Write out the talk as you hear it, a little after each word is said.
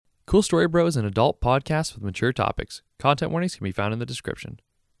Cool Story Bro is an adult podcast with mature topics. Content warnings can be found in the description.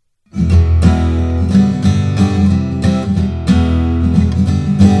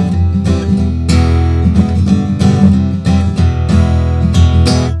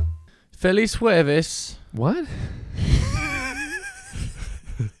 Feliz Jueves. What?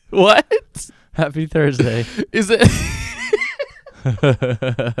 What? Happy Thursday. Is it?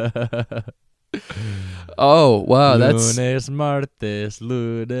 Oh, wow, that's... Lunes, martes,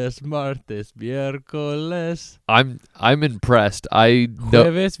 miércoles. I'm impressed. I know...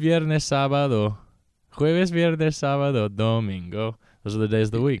 Jueves, viernes, sábado. Jueves, viernes, sábado, domingo. Those are the days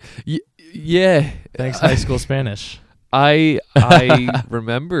of the week. Yeah. Thanks, high school Spanish. I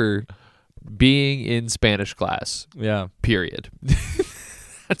remember being in Spanish class. Yeah. Period.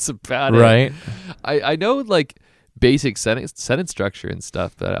 That's about it. Right. I know, like, basic sentence structure and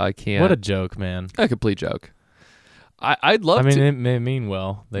stuff, but I can't. What a joke, man. A complete joke. I'd love to. I mean, it may mean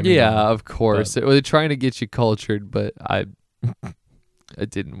well. They mean yeah, well, of course. They're trying to get you cultured, but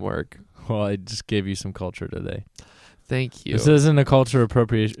it didn't work. Well, I just gave you some culture today. Thank you. This isn't a culture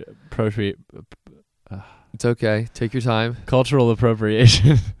appropriation. It's okay. Take your time. Cultural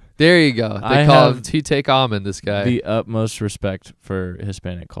appropriation. There you go. They call him T-Take Amen, this guy. The utmost respect for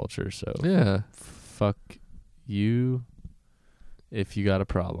Hispanic culture, so yeah. Fuck you if you got a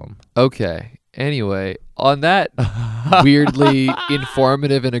problem. Okay. Anyway, on that weirdly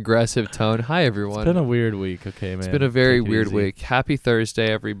informative and aggressive tone, hi everyone. It's been a weird week, okay, man. It's been a very weird easy. week. Happy Thursday,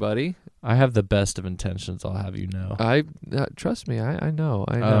 everybody. I have the best of intentions, I'll have you know. Trust me, I know.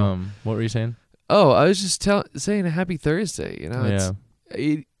 What were you saying? Oh, I was just saying a happy Thursday. You know,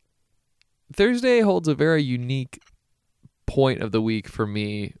 Thursday holds a very unique point of the week for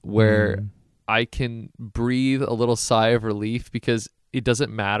me where I can breathe a little sigh of relief because it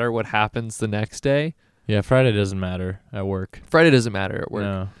doesn't matter what happens the next day. Yeah, Friday doesn't matter at work. Friday doesn't matter at work.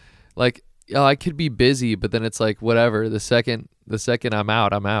 No. Like, I could be busy, but then it's like, whatever. The second I'm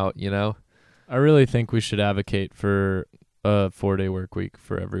out, you know? I really think we should advocate for a 4-day work week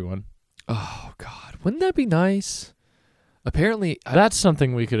for everyone. Oh, God. Wouldn't that be nice? Apparently... That's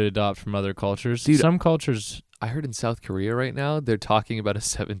something we could adopt from other cultures. Dude, some cultures... I heard in South Korea right now, they're talking about a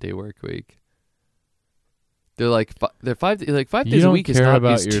 7-day work week. They're like, 5 days a week is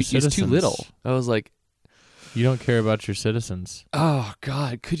too little. I was like... You don't care about your citizens. Oh,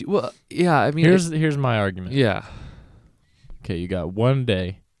 God. Could you... Well, yeah, I mean... Here's my argument. Yeah. Okay, you got 1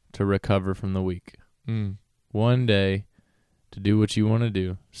 day to recover from the week. 1 day to do what you want to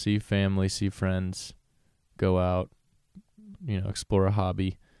do. See family, see friends, go out, explore a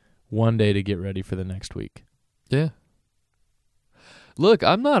hobby. 1 day to get ready for the next week. Yeah. Look,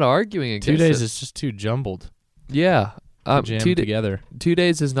 I'm not arguing against 2 days it. is just too jumbled. Yeah. Jam together. 2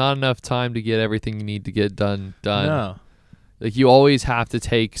 days is not enough time to get everything you need to get done. No. Like, you always have to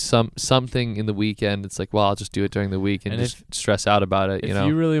take something in the weekend. It's like, well, I'll just do it during the week and just stress out about it, If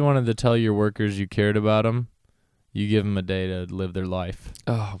you really wanted to tell your workers you cared about them, you give them a day to live their life.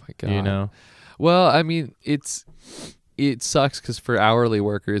 Oh, my God. You know? Well, I mean, it sucks because for hourly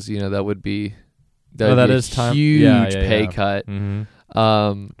workers, that would be is time. Huge pay cut.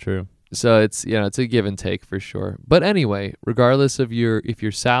 Mm-hmm. True. So it's a give and take for sure. But anyway, regardless of if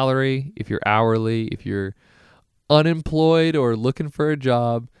your salary, if you're hourly, if you're unemployed or looking for a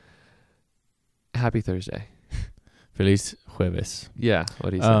job, happy Thursday. Feliz Jueves. Yeah.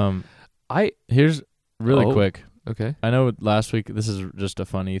 What do you say? Here's really quick. Okay. I know last week, this is just a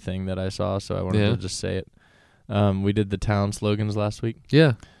funny thing that I saw, so I wanted to just say it. We did the town slogans last week.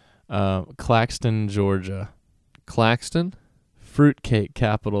 Yeah. Claxton, Georgia. Claxton? Fruitcake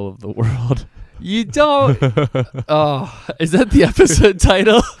capital of the world. You don't. Oh, is that the episode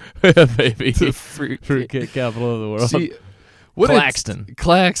title? Yeah, baby. The fruitcake capital of the world. See, Claxton.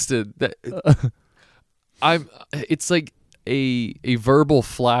 Claxton. It's like a verbal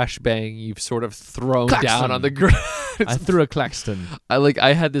flashbang you've sort of thrown down on the ground. I threw a Claxton.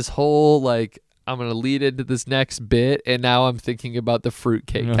 I had this whole I'm going to lead into this next bit, and now I'm thinking about the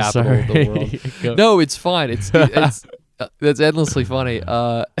fruitcake capital of the world. No, it's fine. It's that's endlessly funny.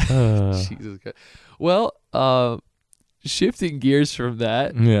 Jesus Christ. Well, shifting gears from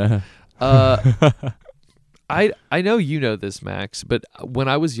that. Yeah. I know you know this, Max, but when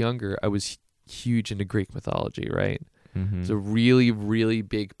I was younger, I was huge into Greek mythology, right? Mm-hmm. It's a really, really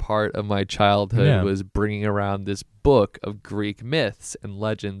big part of my childhood was bringing around this book of Greek myths and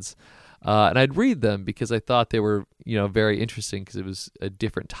legends. And I'd read them because I thought they were, very interesting because it was a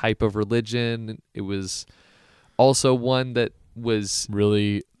different type of religion. It was also one that was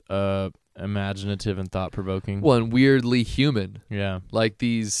really imaginative and thought-provoking. Well, and weirdly human. Yeah. Like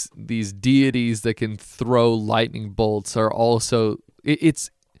these deities that can throw lightning bolts are also... It's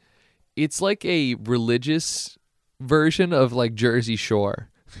it's like a religious version of like Jersey Shore.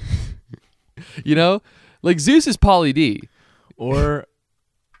 You know, like Zeus is Pauly D. Or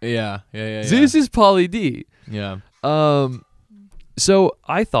yeah. Zeus is Pauly D. Yeah. So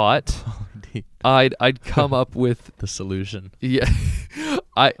I thought I'd come up with the solution. Yeah.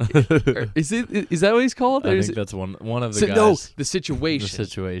 Is that what he's called? I think that's one of the guys. No, the situation.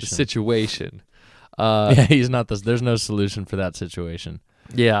 The situation. Yeah, he's not this. There's no solution for that situation.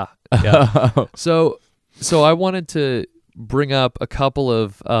 Yeah. So I wanted to bring up a couple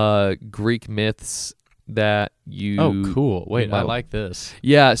of Greek myths that you. Oh, cool! Wait, I like this.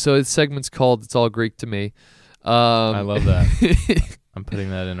 Yeah. So the segment's called "It's All Greek to Me." I love that. I'm putting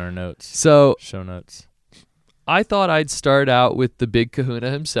that in our notes. So show notes. I thought I'd start out with the big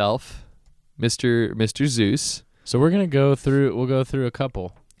kahuna himself, Mr. Zeus. So we'll go through a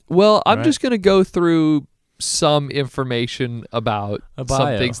couple. Well, I'm just going to go through some information about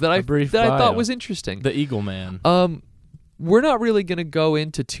some things that I thought was interesting. The Eagle Man. We're not really going to go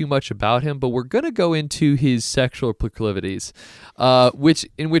into too much about him, but we're going to go into his sexual proclivities, which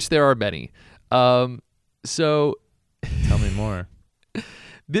there are many. So tell me more.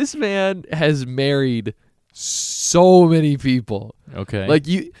 This man has married so many people. Okay. Like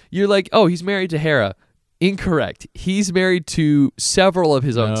you're like, oh, he's married to Hera. Incorrect. He's married to several of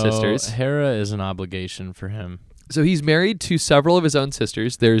his own sisters. Hera is an obligation for him. So he's married to several of his own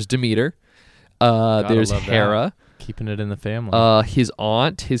sisters. There's Demeter. There's Hera. Keeping it in the family. His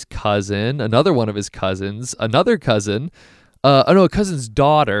aunt, his cousin, another one of his cousins, another cousin, a cousin's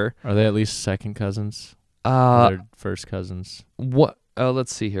daughter. Are they at least second cousins? Or they're first cousins? What?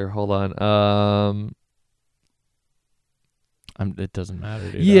 Let's see here. Hold on. It doesn't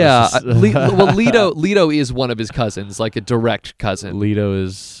matter, dude. Yeah. Leto is one of his cousins, like a direct cousin. Leto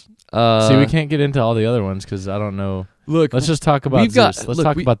is. See, we can't get into all the other ones because I don't know. Look, let's just talk about Zeus. Let's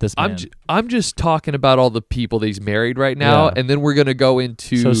talk about this man. I'm just talking about all the people that he's married right now, and then we're gonna go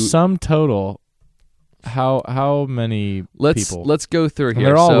into. So sum total, how many people? Let's go through here. And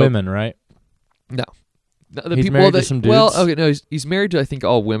they're all women, right? No. The he's people married to some dudes? Well, okay, no, he's married to I think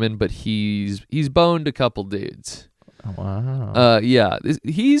all women, but he's boned a couple dudes. Wow. Yeah,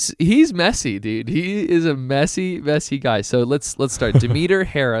 he's messy, dude. He is a messy guy. So let's start. Demeter,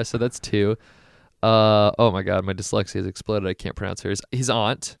 Hera. So that's 2. Oh my God, my dyslexia has exploded. I can't pronounce her. His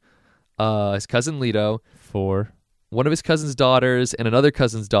aunt, his cousin Leto. 4. One of his cousin's daughters and another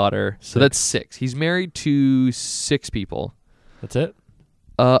cousin's daughter. 6. So that's 6. He's married to 6 people. That's it.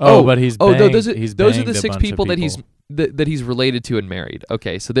 But he's no, those are the the 6 people that he's related to and married.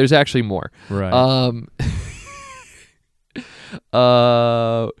 Okay, so there's actually more. Right.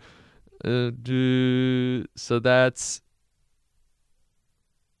 So that's.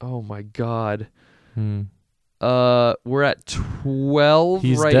 Oh my God. We're at 12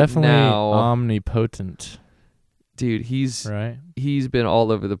 he's right definitely now. Omnipotent. Dude, he's right. Been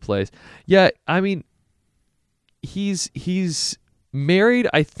all over the place. Yeah, I mean, he's married,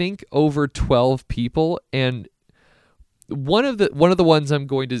 I think, over 12 people, and one of the ones I'm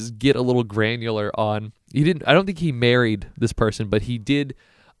going to get a little granular on. I don't think he married this person, but he did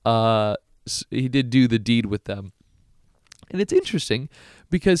do the deed with them. And it's interesting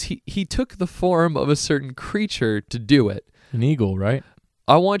because he took the form of a certain creature to do it. An eagle, right?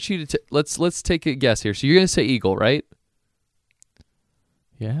 I want you to let's take a guess here. So you're going to say eagle, right?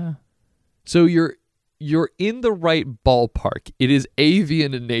 Yeah. So you're in the right ballpark. It is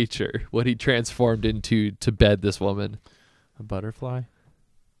avian in nature what he transformed into to bed this woman. A butterfly?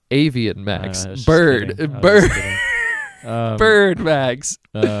 Avian, Max. Bird, Max.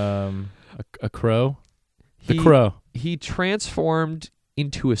 A crow? The crow. He transformed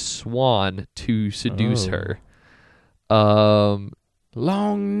into a swan to seduce her. Long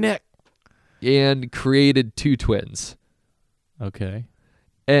neck. And created 2 twins. Okay.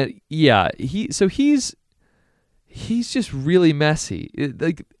 And yeah, he's just really messy.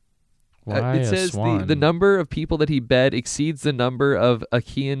 It says the number of people that he bed exceeds the number of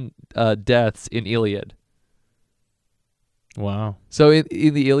Achaean deaths in Iliad. Wow. So in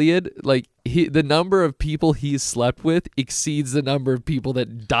the Iliad, like the number of people he's slept with exceeds the number of people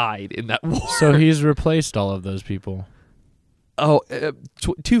that died in that war. So he's replaced all of those people. Oh,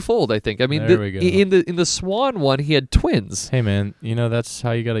 twofold, I think. I mean, there we go. In the Swan one, he had twins. Hey man, that's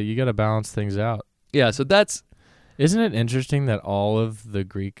how you gotta balance things out. Yeah, so that's. Isn't it interesting that all of the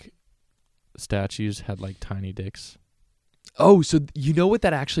Greek statues had like tiny dicks? Oh, so you know what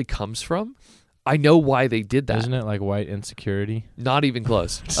that actually comes from? I know why they did that. Isn't it like white insecurity? Not even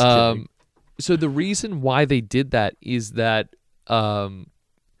close. So the reason why they did that is that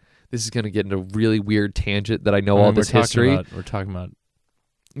this is going to get into a really weird tangent that I know all this history. We're talking about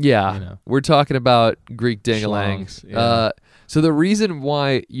Yeah, we're talking about Greek ding-a-langs. So the reason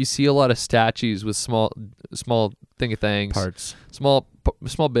why you see a lot of statues with small thing-a-thangs, parts, small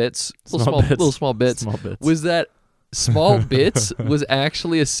bits, little small bits, was that small bits was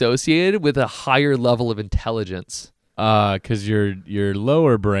actually associated with a higher level of intelligence. Because your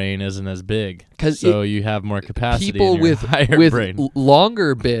lower brain isn't as big, so you have more capacity. People in your with higher brain.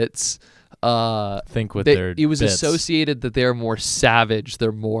 Longer bits. Think with their it was bits. associated that they're more savage.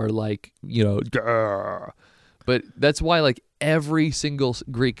 They're more like grr. But that's why like every single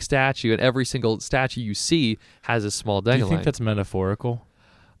Greek statue and every single statue you see has a small ding-a-lang. Do you think that's metaphorical?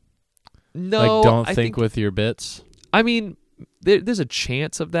 No, like don't think with your bits. I mean, there's a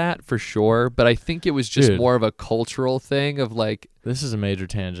chance of that for sure, but I think it was just more of a cultural thing of like. This is a major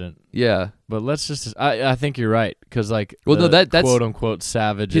tangent. Yeah, but let's just. I think you're right because like. Well, that's quote unquote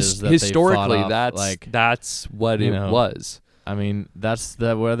savages that historically they fought off, that's what it was. I mean, that's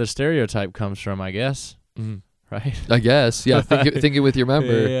where the stereotype comes from, I guess. Mm-hmm. Right. I guess. Yeah. Think it with your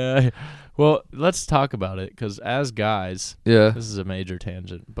member. Yeah. Well, let's talk about it because as guys, this is a major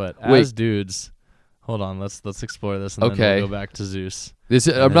tangent, but as dudes. Hold on, let's explore this and then we'll go back to Zeus.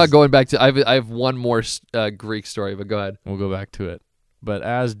 I'm not going back to. I have one more Greek story, but go ahead. We'll go back to it. But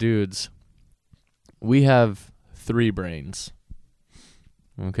as dudes, we have 3 brains.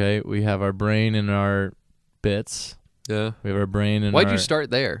 Okay, we have our brain in our bits. Yeah, we have our brain in. Why'd you start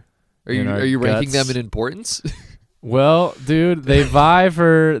there? Are you ranking them in importance? Well, dude, they vie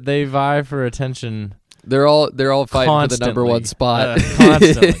for attention. They're all fighting constantly. for the number 1 spot.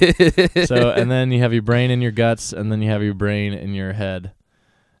 Constantly. So, and then you have your brain in your guts, and then you have your brain in your head,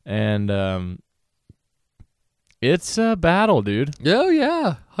 and it's a battle, dude. Oh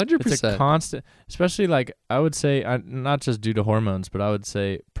yeah, 100%. It's a constant, especially like I would say, not just due to hormones, but I would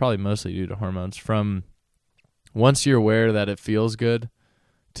say probably mostly due to hormones. From once you're aware that it feels good,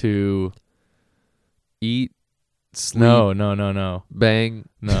 to eat, sleep. No. Bang.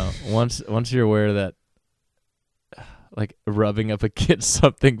 No. Once you're aware that. Like rubbing up against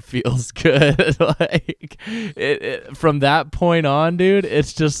something feels good. Like it from that point on, dude,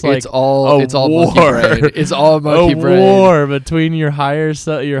 it's just like it's all monkey brain. It's all monkey brain. A war between your higher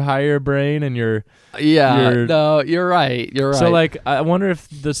brain and your No, you're right. You're right. So like, I wonder if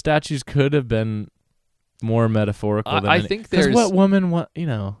the statues could have been more metaphorical. I think there's what woman want.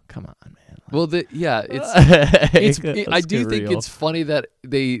 Come on, man. Well, I do think it's funny that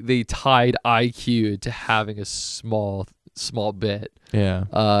they tied IQ to having a small bit. Yeah.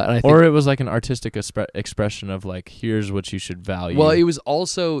 And I think, or it was like an artistic expression of like, here's what you should value. Well, it was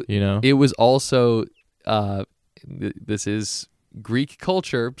also, this is Greek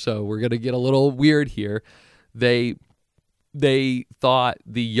culture, so we're gonna get a little weird here. They thought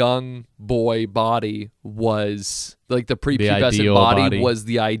the young boy body was like the prepubescent body was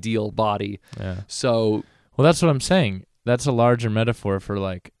the ideal body. Yeah. So, well, that's what I'm saying. That's a larger metaphor for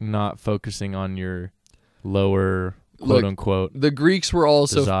like not focusing on your lower quote unquote. The Greeks were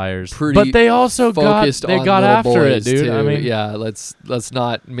also desires, but they also got after it, dude. Too. I mean, yeah. Let's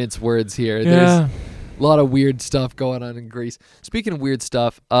not mince words here. There's a lot of weird stuff going on in Greece. Speaking of weird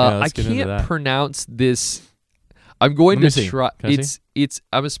stuff, I can't pronounce this. I'm going to try. I'm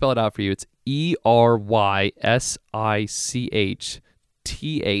gonna spell it out for you. It's ERYSICHTHON.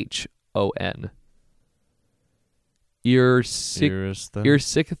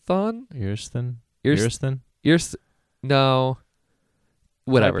 No.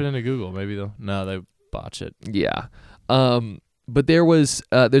 Whatever. Type it into Google. Maybe they botch it. Yeah. But there's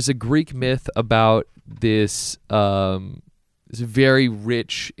a Greek myth about this very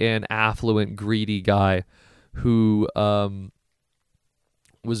rich and affluent, greedy guy who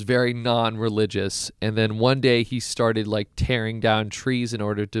was very non-religious, and then one day he started like tearing down trees in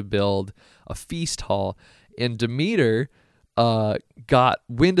order to build a feast hall, and Demeter got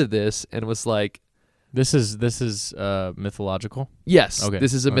wind of this and was like, this is mythological? Yes. Okay.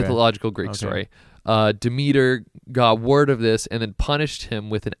 This is a mythological Greek story. Demeter got word of this and then punished him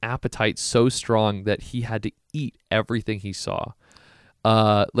with an appetite so strong that he had to eat everything he saw.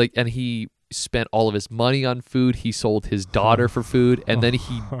 And he spent all of his money on food. He sold his daughter for food, and then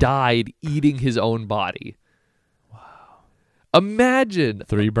he died eating his own body. Wow! Imagine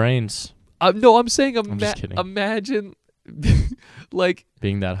 3 brains. No, I'm saying I'm just kidding. Imagine like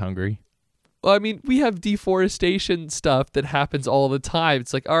being that hungry. Well, I mean, we have deforestation stuff that happens all the time.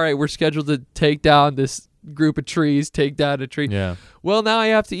 It's like, all right, we're scheduled to take down this group of trees, take down a tree. Yeah. Well, now I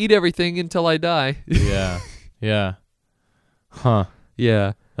have to eat everything until I die. Yeah. Yeah. Huh.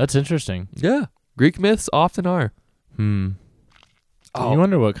 Yeah. That's interesting. Yeah. Greek myths often are. You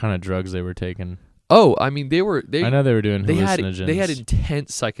wonder what kind of drugs they were taking. Oh, I mean, I know they were doing hallucinogens. They had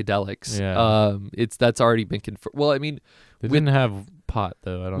intense psychedelics. Yeah. That's already been confirmed. Well, I mean, they didn't have pot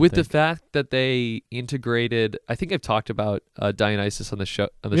though. I don't. With think. the fact that they integrated, I think I've talked about Dionysus on the show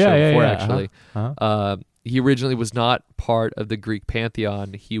before. Yeah. Actually, he originally was not part of the Greek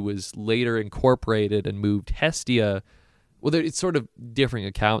pantheon. He was later incorporated and moved Hestia. Well, it's sort of differing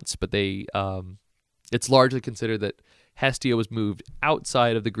accounts, but it's largely considered that Hestia was moved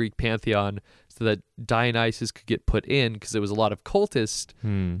outside of the Greek pantheon so that Dionysus could get put in, because there was a lot of cultists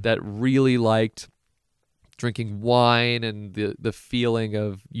that really liked drinking wine and the feeling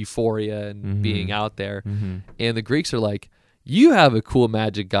of euphoria and being out there. And the Greeks are like, you have a cool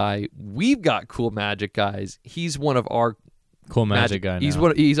magic guy. We've got cool magic guys. He's one of our cool magic guy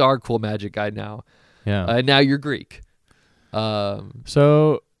now. He's our cool magic guy now. Yeah. And now you're Greek.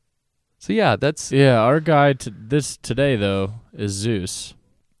 So yeah, our guy today though is Zeus.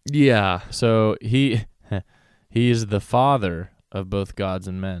 Yeah. So he is the father of both gods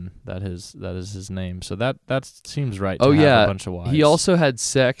and men. That is his name. So that seems right to have a bunch of wives. He also had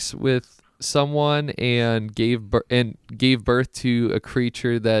sex with someone and gave birth to a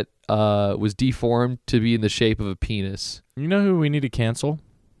creature that was deformed to be in the shape of a penis. You know who we need to cancel?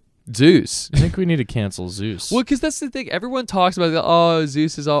 Zeus. I think we need to cancel Zeus. Well, because that's the thing. Everyone talks about,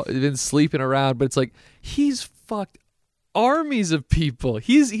 Zeus has been sleeping around, but it's like, he's fucked armies of people.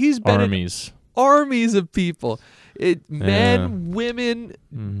 He's been armies of people. Men, women,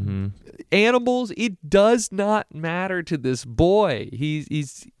 animals. It does not matter to this boy.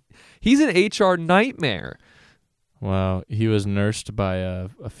 He's an HR nightmare. Wow, he was nursed by a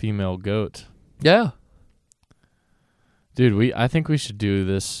female goat. Yeah, dude. I think we should do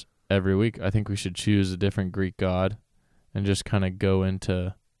this every week. I think we should choose a different Greek god and just kind of go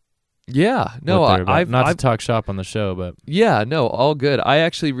into. Yeah, no, I've to talk shop on the show, but yeah, no, all good. I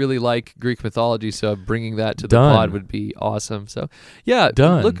actually really like Greek mythology, so bringing that to the pod would be awesome. So yeah,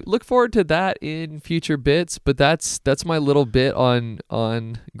 look forward to that in future bits. But that's my little bit on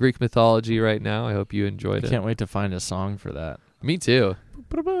Greek mythology right now. I hope you enjoyed it. I can't wait to find a song for that. Me too.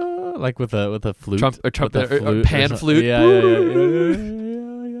 Like with a flute, a trumpet, or pan flute. Yeah.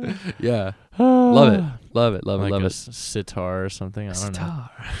 Love it. Like love a it. Sitar or something. I don't know.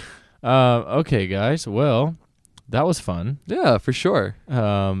 Sitar. Okay, guys. Well, that was fun. Yeah, for sure.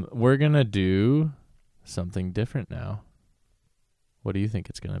 We're gonna do something different now. What do you think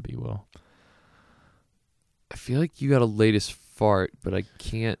it's gonna be, Will? I feel like you got a latest fart, but I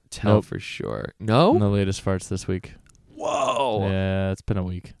can't tell for sure. No? No latest farts this week. Whoa. Yeah, it's been a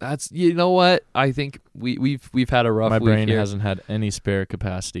week. That's, you know what? I think we've had a rough week. My brain here. hasn't had any spare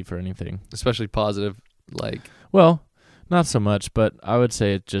capacity for anything. Especially positive, like. Well, not so much, but I would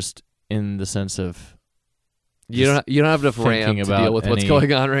say it just in the sense of you don't have enough RAM to deal with what's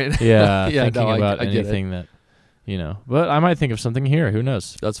going on right now. Yeah, thinking about anything that, But I might think of something here. Who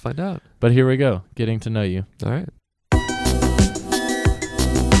knows? Let's find out. But here we go. Getting to know you. All right.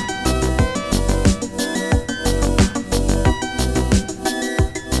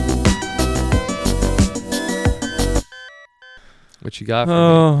 What you got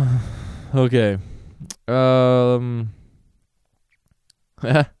for me? Okay.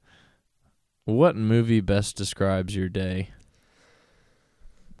 What movie best describes your day?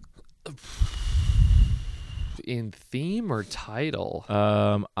 In theme or title?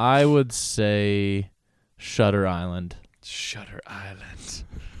 I would say Shutter Island. Shutter Island.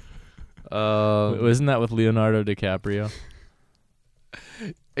 Wasn't that with Leonardo DiCaprio?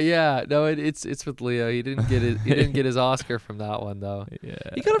 Yeah, no, it's with Leo. He didn't get his Oscar from that one though. Yeah,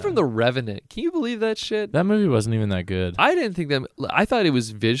 he got it from The Revenant. Can you believe that shit? That movie wasn't even that good. I didn't think that. I thought it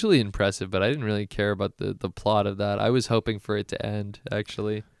was visually impressive, but I didn't really care about the plot of that. I was hoping for it to end.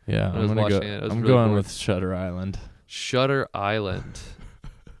 Actually, yeah, I'm going with Shutter Island. Shutter Island.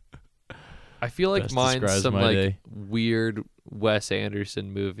 I feel like Best mine's some like day. Weird Wes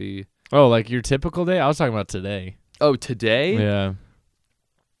Anderson movie. Oh, like your typical day? I was talking about today. Oh, today? Yeah.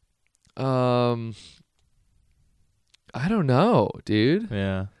 I don't know, dude.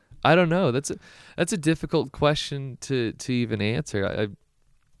 Yeah. I don't know. That's a difficult question to even answer.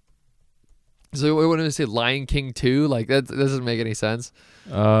 So what do I say? Lion King 2? Like that doesn't make any sense.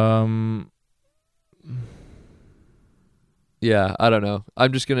 Yeah, I don't know.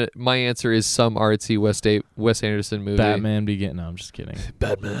 My answer is some artsy Wes Anderson movie. Batman Begins. No, I'm just kidding.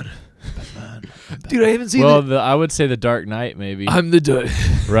 Batman. Dude, I haven't seen I would say The Dark Knight, maybe. I'm the Dark.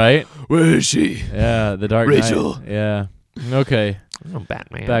 Right? Where is she? Yeah, The Dark Rachel. Knight. Yeah. Okay. Oh,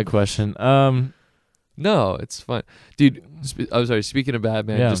 Batman. Bad question. No, it's fine. Dude, I'm sorry. Speaking of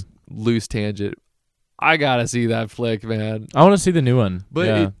Batman, just loose tangent. I gotta see that flick, man. I want to see the new one.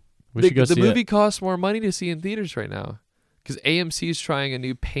 But We should go see the movie costs more money to see in theaters right now because AMC is trying a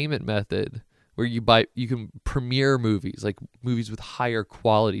new payment method where you can premiere movies, like movies with higher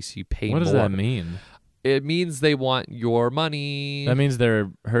quality, so you pay more. What does that mean? It means they want your money. That means they're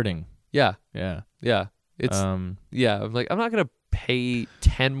hurting. Yeah. Yeah. Yeah. It's yeah. I'm like, I'm not gonna pay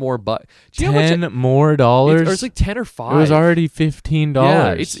 $10 more bucks. $10 more dollars? Or it's like 10 or 5. It was already $15.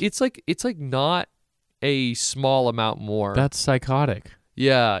 Yeah. It's like not a small amount more. That's psychotic.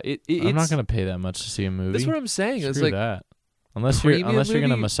 Yeah. I'm not gonna pay that much to see a movie. That's what I'm saying. Screw it's like that. Unless you're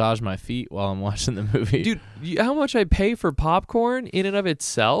gonna massage my feet while I'm watching the movie. Dude, how much I pay for popcorn in and of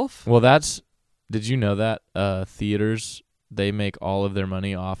itself? Well, did you know that theaters, they make all of their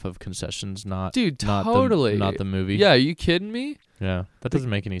money off of concessions, not totally not the movie. Yeah, are you kidding me? Yeah, that doesn't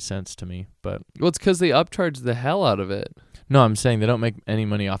make any sense to me. But well, it's because they upcharge the hell out of it. No, I'm saying they don't make any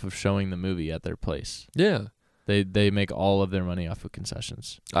money off of showing the movie at their place. Yeah, they make all of their money off of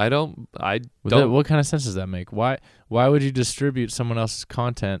concessions. I don't. What kind of sense does that make? Why would you distribute someone else's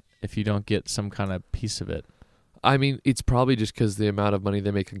content if you don't get some kind of piece of it? I mean, it's probably just because the amount of money they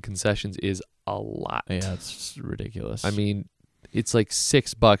make in concessions is a lot. Yeah, it's ridiculous. I mean, it's like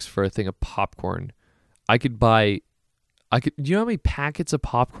 $6 for a thing of popcorn. Do you know how many packets of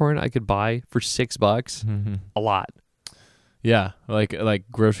popcorn I could buy for $6? Mm-hmm. A lot. Yeah, like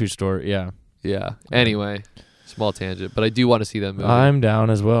grocery store. Yeah. Yeah. Anyway, small tangent, but I do want to see that movie. I'm down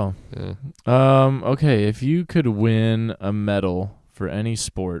as well. Yeah. Okay, if you could win a medal for any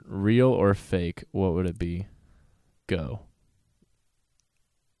sport, real or fake, what would it be? Go.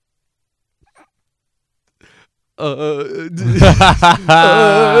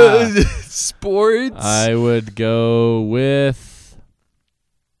 Sports? I would go with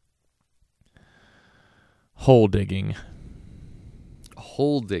hole digging.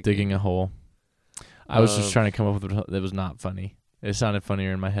 Hole digging? Digging a hole. I was just trying to come up with it. It was not funny. It sounded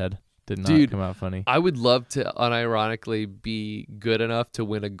funnier in my head. Did not come out funny. I would love to unironically be good enough to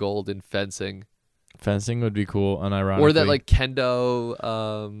win a gold in fencing. Fencing would be cool, unironically. Or that like kendo.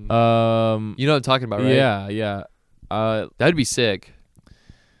 You know what I'm talking about, right? Yeah. That'd be sick.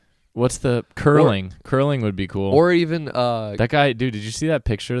 What's the curling? Curling would be cool. Or even that guy, dude. Did you see that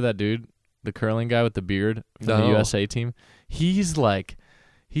picture of that dude, the curling guy with the beard from the USA team? He's like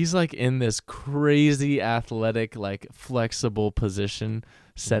in this crazy athletic, like flexible position,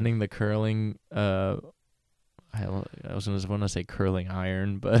 sending the curling. I was going to say curling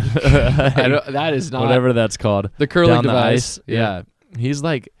iron, but that is not whatever that's called. The curling down device. The ice. Yeah.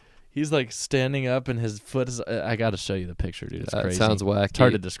 He's like standing up, and his foot is. I got to show you the picture, dude. It's crazy. Sounds wacky. It's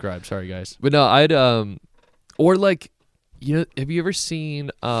hard to describe. Sorry, guys. But no, I'd or like, you know, have you ever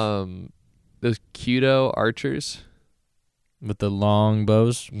seen those Kudo archers with the long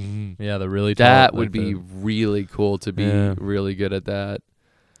bows? Mm-hmm. Yeah, the really tall. That would be really cool to be really good at that.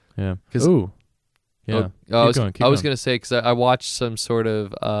 Yeah. Ooh. Yeah. I was gonna say because I watched some sort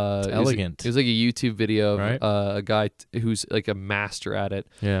of it's elegant. It was like a YouTube video of right? A guy who's like a master at it.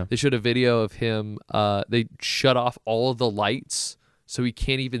 Yeah. They showed a video of him. They shut off all of the lights so he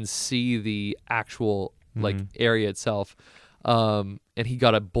can't even see the actual like area itself. And he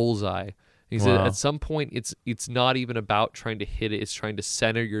got a bullseye. He said at some point it's not even about trying to hit it, it's trying to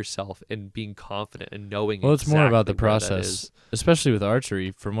center yourself and being confident and knowing it's more about the process, especially with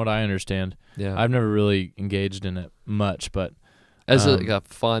archery, from what I understand. Yeah. I've never really engaged in it much, but as a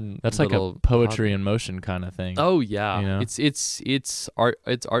fun that's like a poetry in motion kind of thing. Oh yeah. You know? It's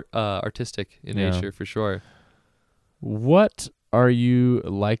artistic in nature for sure. What are you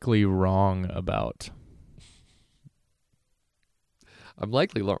likely wrong about? I'm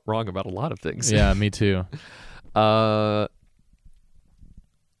likely wrong about a lot of things. Yeah, me too. It's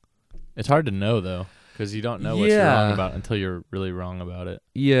hard to know, though, because you don't know what you're wrong about until you're really wrong about it.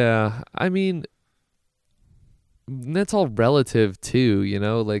 Yeah, I mean, that's all relative, too, you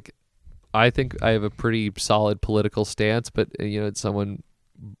know? Like, I think I have a pretty solid political stance, but, you know, if someone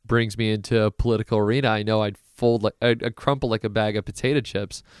brings me into a political arena, I know I'd crumple like a bag of potato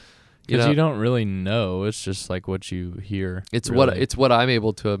chips. Because you don't really know. It's just like what you hear. It's what I'm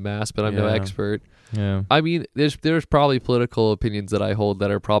able to amass, but I'm no expert. Yeah. I mean, there's probably political opinions that I hold that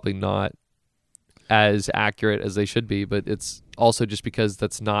are probably not as accurate as they should be, but it's also just because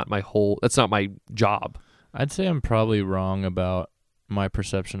that's not my job. I'd say I'm probably wrong about my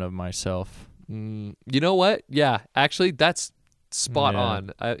perception of myself. You know what? Yeah, actually, that's spot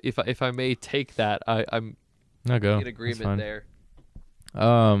on. If I may take that, I'm in agreement there.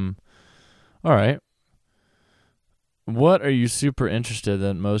 All right. What are you super interested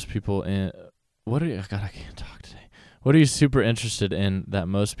in most people in? God, I can't talk today. What are you super interested in that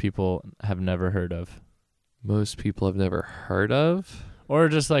most people have never heard of? Most people have never heard of? Or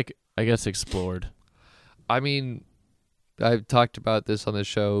just like I guess, explored? I mean, I've talked about this on the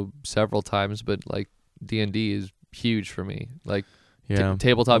show several times, but like D&D is huge for me. Like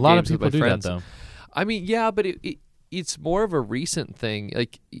tabletop games with my friends. Do that, though. I mean, yeah, but it's more of a recent thing.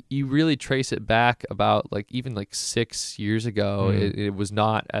 Like you really trace it back about like even like 6 years ago, it was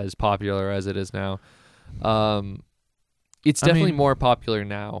not as popular as it is now. It's definitely more popular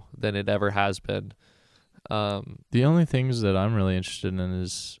now than it ever has been. The only things that I'm really interested in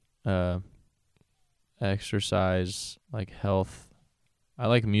is exercise, like health. I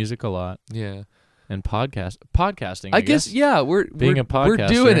like music a lot. Yeah. And podcasting. I guess yeah, we're a podcaster. We're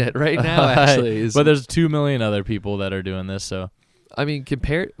doing it right now actually. But there's 2 million other people that are doing this, so I mean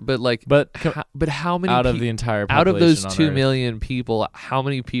but how many out of the entire population out of those 2 Earth, million people, how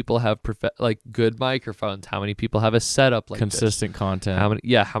many people have like good microphones? How many people have a setup like consistent this? Content?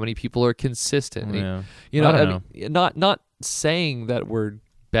 How many people are consistent? Yeah. I mean, not saying that we're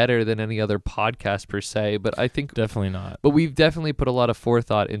better than any other podcast per se, but I think definitely not. But we've definitely put a lot of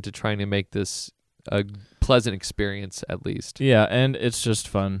forethought into trying to make this a pleasant experience, at least. Yeah, and it's just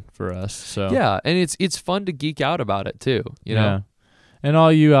fun for us. So yeah, and it's fun to geek out about it too. You know, and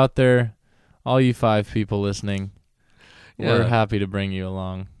all you out there, all you 5 people listening, we're happy to bring you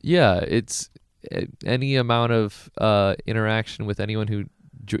along. Yeah, it's any amount of interaction with anyone who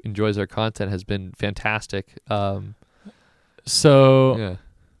enjoys our content has been fantastic. So,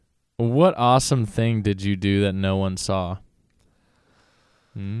 what awesome thing did you do that no one saw?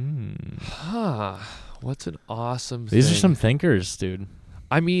 What's an awesome thing? These are some thinkers, dude.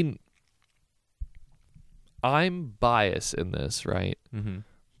 I mean, I'm biased in this, right? Mm-hmm.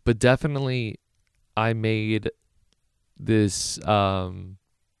 But definitely I made this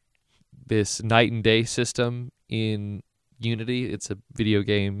this night and day system in Unity. It's a video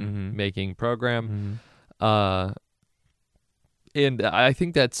game making program. And I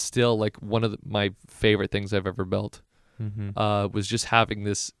think that's still like one of my favorite things I've ever built. Was just having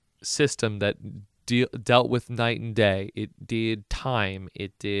this system that dealt with night and day. It did time.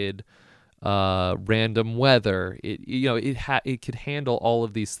 It did random weather. It could handle all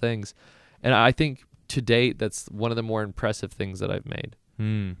of these things, and I think to date that's one of the more impressive things that I've made.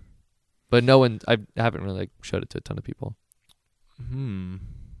 But I haven't really showed it to a ton of people. I'm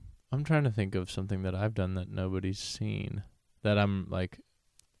trying to think of something that I've done that nobody's seen that I'm like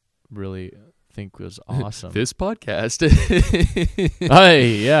really think was awesome. This podcast.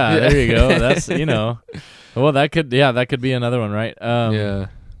 Hey, yeah, there you go. That's well, that could be another one, right? Yeah.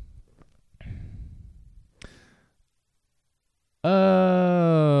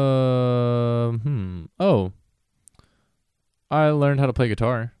 Oh, I learned how to play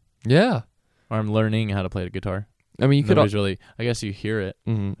guitar. Yeah. Or I'm learning how to play the guitar. I mean, I guess you hear it.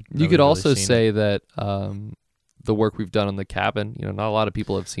 You could also say that the work we've done on the cabin, not a lot of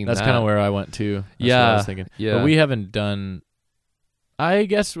people have seen that. That's kind of where I went to. That's what I was thinking. Yeah. But we haven't done, I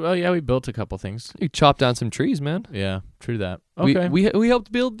guess, we built a couple things. You chopped down some trees, man. Yeah, true that. Okay. We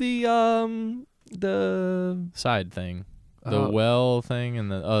helped build the side thing. The well thing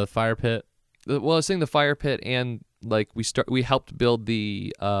and the fire pit. I was saying the fire pit, and like we helped build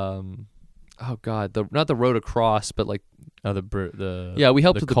the not the road across, but like we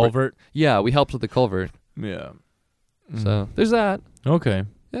helped with the culvert. We helped with the culvert. Yeah. So there's that. Okay.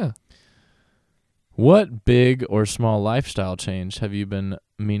 Yeah. What big or small lifestyle change have you been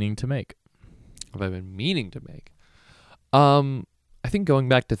meaning to make? Have I been meaning to make? I think going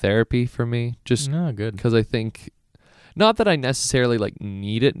back to therapy for me, just good. Because I think, not that I necessarily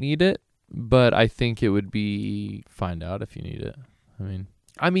need it, but I think it would be find out if you need it.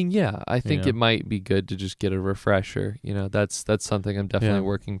 I mean, yeah, I think it might be good to just get a refresher. That's something I'm definitely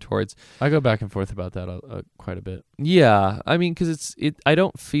working towards. I go back and forth about that quite a bit. Yeah, I mean, because I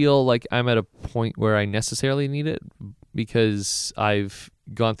don't feel like I'm at a point where I necessarily need it, because I've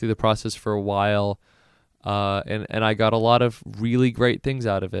gone through the process for a while, and I got a lot of really great things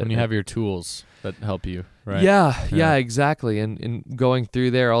out of it. When you have your tools that help you, right? Yeah, exactly. And going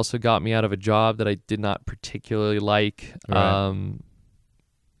through there also got me out of a job that I did not particularly like. Right.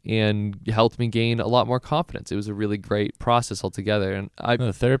 And helped me gain a lot more confidence. It was a really great process altogether. And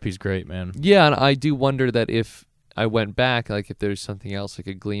the therapy's great, man. Yeah, and I do wonder that if I went back, if there's something else I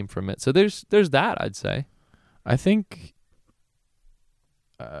could glean from it. So there's that, I'd say. I think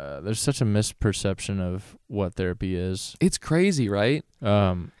there's such a misperception of what therapy is. It's crazy, right?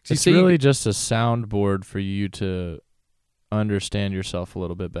 It's really just a soundboard for you to understand yourself a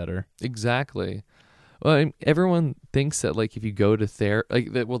little bit better. Exactly. Well, everyone thinks that if you go to therapy,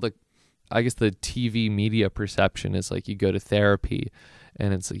 I guess the TV media perception is like you go to therapy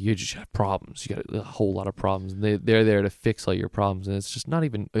and it's like you just have problems. You got a whole lot of problems. And they're there to fix all your problems, and it's just not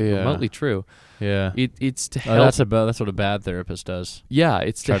even remotely true. Yeah. It's to help. That's what a bad therapist does. Yeah,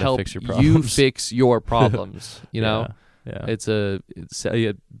 it's to help fix your you fix your problems. You know? Yeah. It's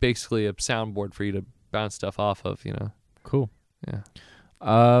basically a soundboard for you to bounce stuff off of, you know. Cool. Yeah.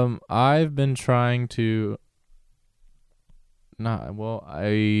 I've been trying to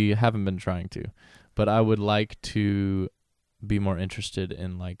I haven't been trying to, but I would like to be more interested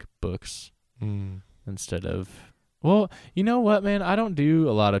in like books instead of you know what, man? I don't do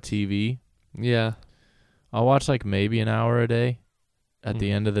a lot of TV. Yeah. I'll watch like maybe an hour a day at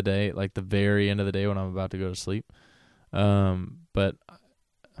the end of the day, like the very end of the day when I'm about to go to sleep. But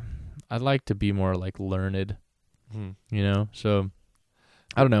I'd like to be more like learned, you know? So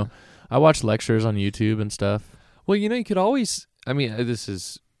I don't know. I watch lectures on YouTube and stuff. Well, you know, you could always, I mean, this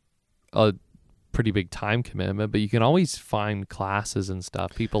is a pretty big time commitment, but you can always find classes and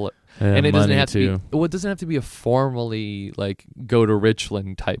stuff. And it doesn't have to be, it doesn't have to be a formally like go to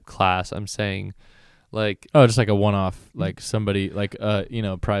Richland type class. I'm saying like, just like a one-off, like somebody like,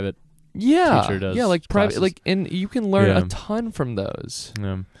 private teacher does. Yeah. Like private, classes. like, and you can learn a ton from those.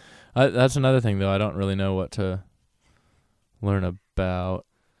 Yeah. That's another thing though. I don't really know what to learn about.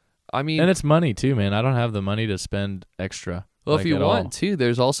 I mean, and it's money too, man. I don't have the money to spend extra. Well, if you want to,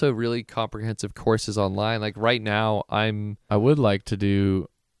 there's also really comprehensive courses online. Like right now, I would like to do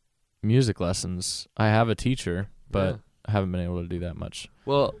music lessons. I have a teacher, but I haven't been able to do that much.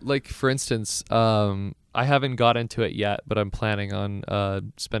 Well, like for instance, I haven't got into it yet, but I'm planning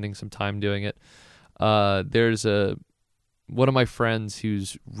on spending some time doing it. There's one of my friends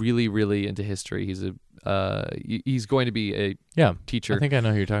who's really, really into history. He's going to be a teacher. I think I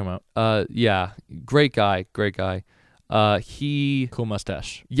know who you're talking about. Great guy. Cool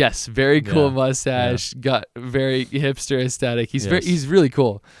mustache. Yes, very cool mustache. Got very hipster aesthetic. He's really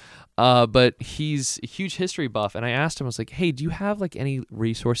cool. But he's a huge history buff, and I asked him, I was like, "Hey, do you have like any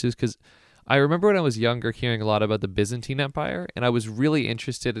resources?" Because I remember when I was younger hearing a lot about the Byzantine Empire, and I was really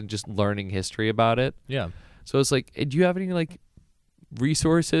interested in just learning history about it. Yeah. So I was like, "Do you have any like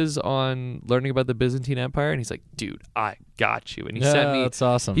resources on learning about the Byzantine Empire?" And he's like, "Dude, I got you." And he sent me, that's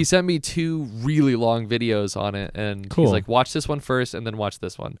awesome. He sent me 2 really long videos on it, and he's like, "Watch this one first, and then watch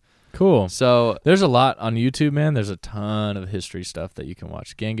this one." Cool. So there's a lot on YouTube, man. There's a ton of history stuff that you can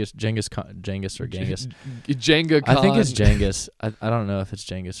watch. Genghis. Jenga Khan. I think it's Genghis. I don't know if it's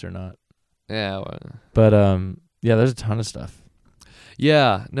Genghis or not. Yeah. Well. But there's a ton of stuff.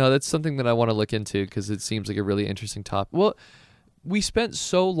 Yeah. No, that's something that I want to look into because it seems like a really interesting topic. Well, we spent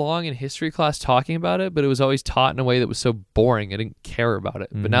so long in history class talking about it, but it was always taught in a way that was so boring. I didn't care about it.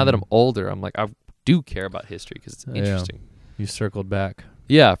 But now that I'm older, I'm like, I do care about history because it's interesting. You circled back.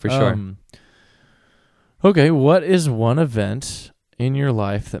 Yeah, for sure. Okay, what is one event in your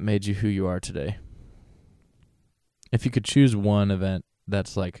life that made you who you are today? If you could choose one event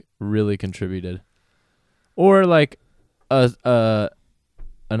that's like really contributed, or like an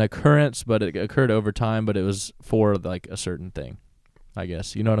occurrence, but it occurred over time, but it was for like a certain thing, I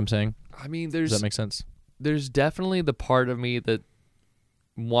guess. You know what I'm saying? I mean, does that make sense? There's definitely the part of me that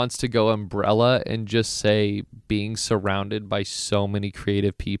wants to go umbrella and just say being surrounded by so many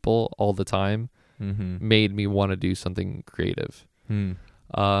creative people all the time made me want to do something creative. Because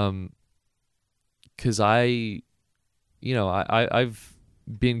I've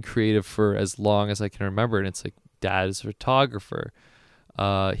been creative for as long as I can remember, and it's like dad is a photographer.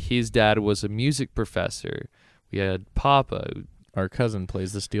 His dad was a music professor. We had Papa. Our cousin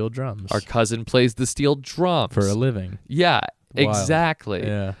plays the steel drums. For a living. Yeah. Wild. Exactly.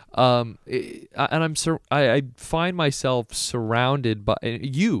 Yeah. I find myself surrounded by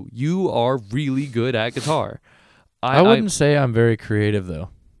you. You are really good at guitar. I wouldn't say I'm very creative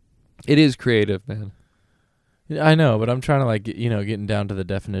though. It is creative, man. I know, but I'm trying to like getting down to the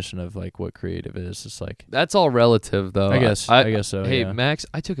definition of like what creative is. It's like that's all relative though. I guess so. Hey, yeah. Max,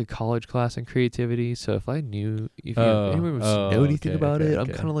 I took a college class in creativity, so if anyone know anything about it, I'm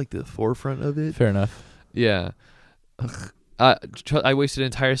kind of like the forefront of it. Fair enough. Yeah. I wasted an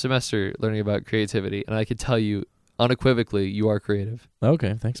entire semester learning about creativity, and I can tell you unequivocally, you are creative.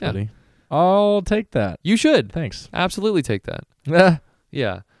 Okay, thanks, buddy. I'll take that. You should. Thanks. Absolutely take that.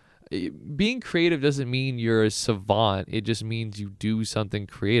 Yeah. Being creative doesn't mean you're a savant. It just means you do something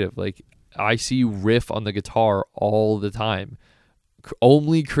creative. Like, I see you riff on the guitar all the time.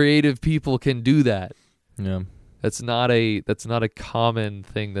 Only creative people can do that. Yeah. That's not a common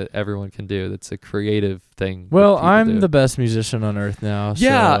thing that everyone can do. That's a creative thing. Well, I'm the best musician on earth now.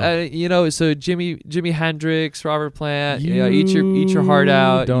 Yeah, so. So Jimi Hendrix, Robert Plant. Eat your heart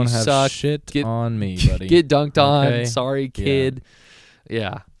out. Don't you have suck. shit on me, buddy. Get dunked on. Okay? Sorry, kid.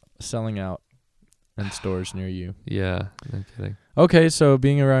 Yeah. Selling out in stores near you. Yeah, no kidding. Okay, so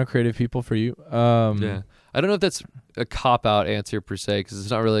being around creative people for you. Yeah. I don't know if that's a cop-out answer per se, because it's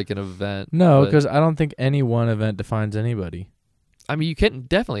not really like an event. No, because I don't think any one event defines anybody. I mean, you can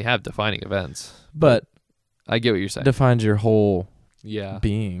definitely have defining events. But I get what you're saying. Defines your whole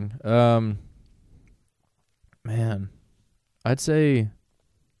being. Man, I'd say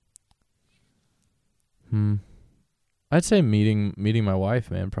meeting my wife,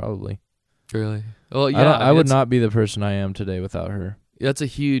 man, probably. Really? Well, yeah. I would not be the person I am today without her. That's a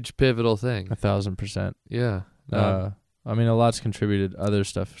huge pivotal thing. 1,000%. Yeah. I mean, a lot's contributed. Other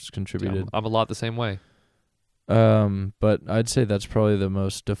stuff's contributed. I'm a lot the same way. But I'd say that's probably the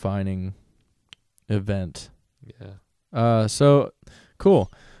most defining event. Yeah. So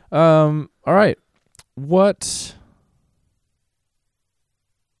cool. All right.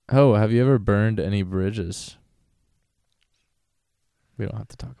 Have you ever burned any bridges? We don't have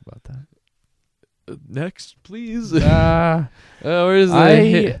to talk about that. Next, please. Where is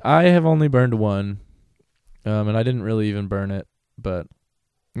it? I have only burned one. And I didn't really even burn it, but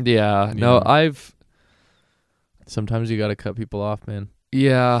yeah, no, I've sometimes you got to cut people off, man.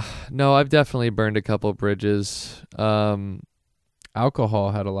 Yeah, no, I've definitely burned a couple bridges.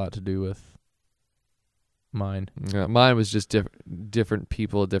 Alcohol had a lot to do with mine. Yeah, mine was just different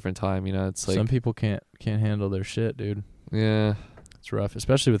people at different time, it's like some people can't handle their shit, dude. Yeah. It's rough,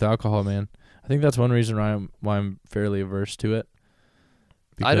 especially with alcohol, man. I think that's one reason why I'm fairly averse to it.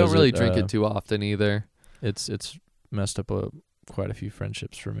 I don't really drink it too often either. It's messed up quite a few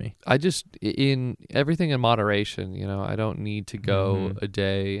friendships for me. I just, in everything in moderation, I don't need to go a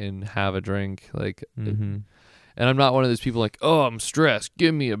day and have a drink. Like, and I'm not one of those people like, oh, I'm stressed,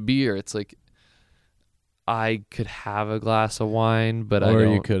 give me a beer. It's like, I could have a glass of wine, but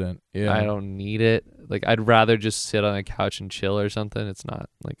you couldn't. Yeah. I don't need it. Like, I'd rather just sit on a couch and chill or something. It's not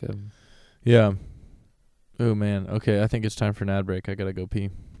like a... Yeah. Oh, man. Okay, I think it's time for an ad break. I gotta go pee.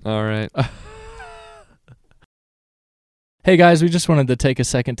 All right. Hey, guys, we just wanted to take a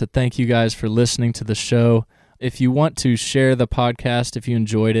second to thank you guys for listening to the show. If you want to share the podcast, if you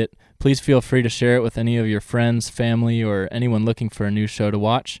enjoyed it, please feel free to share it with any of your friends, family, or anyone looking for a new show to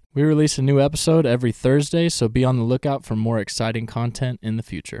watch. We release a new episode every Thursday, so be on the lookout for more exciting content in the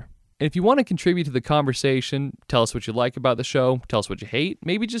future. And if you want to contribute to the conversation, tell us what you like about the show, tell us what you hate,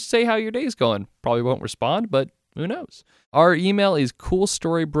 maybe just say how your day's going. Probably won't respond, but who knows? Our email is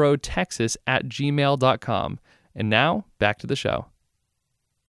coolstorybrotexas@gmail.com. And now, back to the show.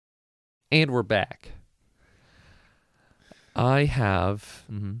 And we're back. I have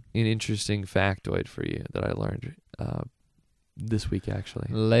an interesting factoid for you that I learned this week, actually.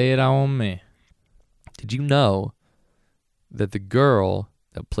 Lay it on me. Did you know that the girl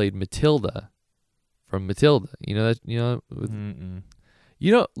that played Matilda from Matilda,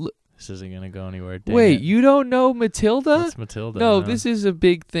 this isn't gonna go anywhere. Wait, you don't know Matilda? What's Matilda? No, this is a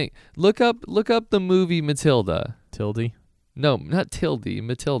big thing. Look up the movie Matilda. Tildy? No, not Tildy,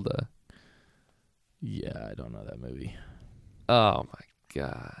 Matilda. Yeah, I don't know that movie. Oh my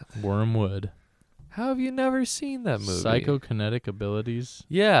God. Wormwood. How have you never seen that movie? Psychokinetic abilities?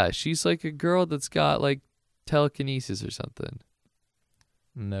 Yeah, she's like a girl that's got like telekinesis or something.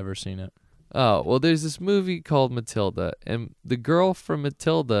 Never seen it. Oh, well, there's this movie called Matilda, and the girl from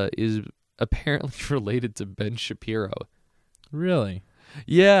Matilda is apparently related to Ben Shapiro. Really?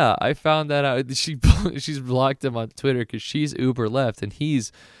 Yeah, I found that out. She's blocked him on Twitter because she's uber left, and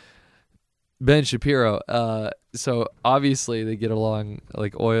he's Ben Shapiro. So obviously they get along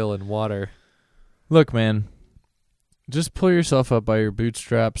like oil and water. Look, man, just pull yourself up by your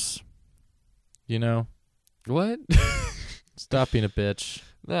bootstraps. What? Stop being a bitch.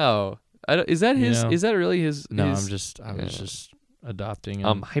 No. Is that his? Is that really his? No, his, I was just adopting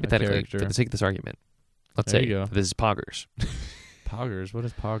hypothetically, for the sake of this argument, let's say this is Poggers. Poggers? What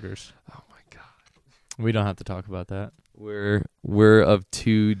is Poggers? Oh my God. We don't have to talk about that. We're of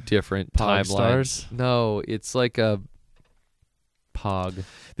two different Pog timelines. Stars? No, it's like a Pog.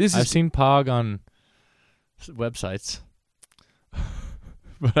 I've seen Pog on websites,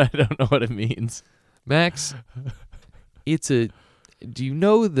 but I don't know what it means. Max, do you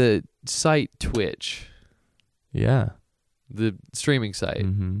know the site Twitch? Yeah. The streaming site.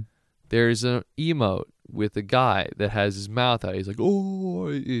 Mm-hmm. There's an emote with a guy that has his mouth out. He's like,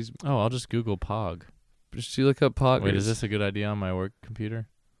 I'll just Google Pog. Just you look up Poggers. Wait, is this a good idea on my work computer?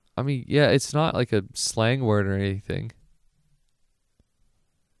 I mean, yeah, it's not like a slang word or anything.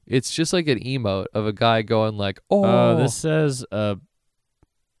 It's just like an emote of a guy going like, oh. This says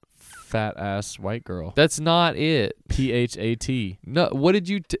fat ass white girl. That's not it. PHAT. No, what did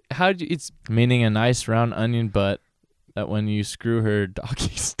you, how did you, it's. Meaning a nice round onion butt that when you screw her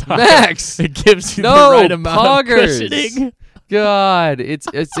doggy style. Max! It gives you the right amount of cushioning. God, it's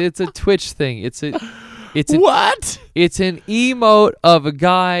a Twitch thing. It's what? It's an emote of a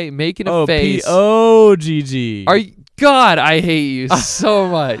guy making a face. POGG. Are you, God, I hate you so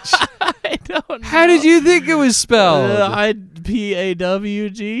much. I don't know. How did you think it was spelled?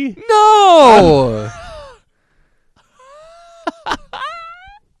 PAWG? No.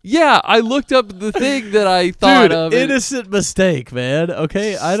 Yeah, I looked up the thing that I thought of. Innocent mistake, man.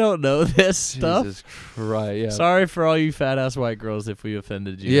 Okay, I don't know this stuff. Jesus Christ, yeah. Sorry for all you fat ass white girls if we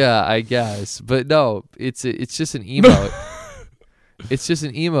offended you. Yeah, I guess, but no, it's just an emote. It's just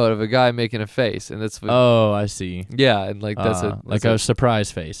an emote of a guy making a face, and that's. Oh, I see. Yeah, and like that's a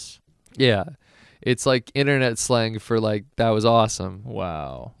surprise face. Yeah, it's like internet slang for like that was awesome.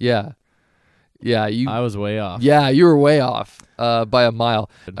 Wow. Yeah. Yeah, I was way off. Yeah, you were way off by a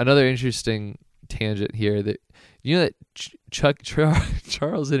mile. Another interesting tangent here that you know that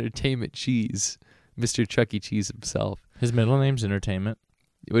Charles Entertainment Cheese, Mr. Chuck E. Cheese himself. His middle name's Entertainment.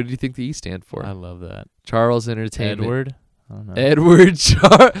 What do you think the E stand for? I love that. Charles Entertainment. Edward. I don't know. Edward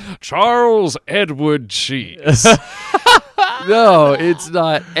Charles Edward Cheese. No, it's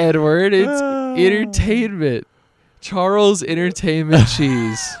not Edward. It's Entertainment. Charles Entertainment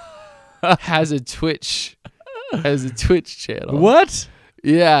Cheese. has a Twitch channel. What?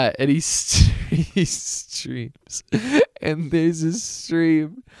 Yeah, and he streams. And there's a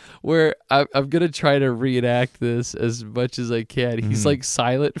stream where I'm gonna try to reenact this as much as I can. He's like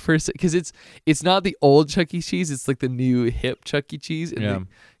silent for a second because it's not the old Chuck E. Cheese. It's like the new hip Chuck E. Cheese. And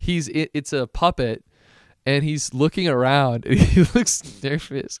it's a puppet. And he's looking around, and he looks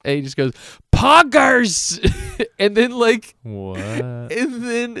nervous, and he just goes, "Poggers!" And then like, what? And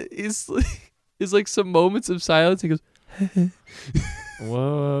then it's like some moments of silence. He goes,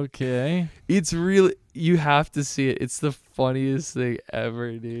 "Whoa, okay." It's really, you have to see it. It's the funniest thing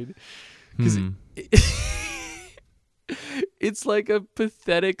ever, dude. Because it's like a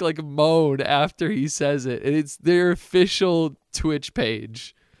pathetic like moan after he says it, and it's their official Twitch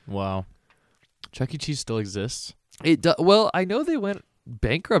page. Wow. Chuck E. Cheese still exists? Well, I know they went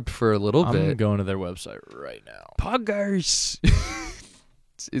bankrupt for a little bit. I'm going to their website right now. Poggers.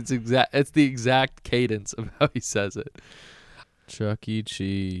 It's the exact cadence of how he says it. Chuck E.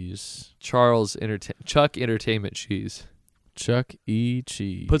 Cheese. Chuck Entertainment Cheese. Chuck E.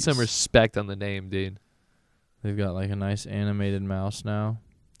 Cheese. Put some respect on the name, dude. They've got like a nice animated mouse now.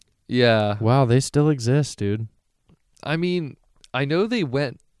 Yeah. Wow, they still exist, dude. I mean, I know they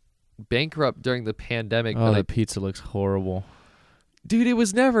went bankrupt during the pandemic. Oh, the pizza looks horrible. Dude, it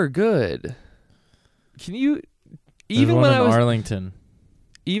was never good. Can you... There's even one when in I was... Arlington.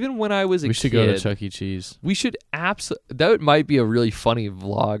 Even when I was a kid... We should go to Chuck E. Cheese. We should that might be a really funny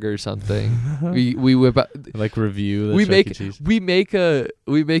vlog or something. we whip out... Like review the Chuck E. Cheese. We make a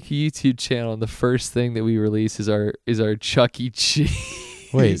YouTube channel, and the first thing that we release is our Chuck E.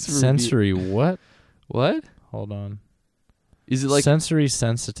 Cheese. Wait, sensory what? What? Hold on. Is it like sensory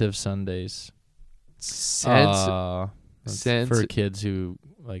sensitive Sundays? For kids who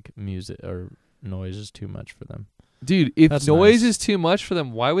like music or noise is too much for them. Dude, if that's noise is too much for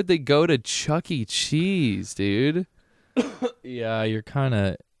them, why would they go to Chuck E. Cheese, dude? Yeah, you're kind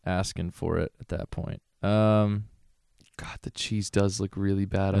of asking for it at that point. God, the cheese does look really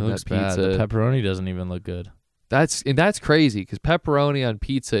bad on that pizza. Bad. The pepperoni doesn't even look good. That's crazy because pepperoni on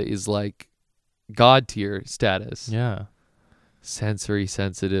pizza is like god tier status. Yeah. Sensory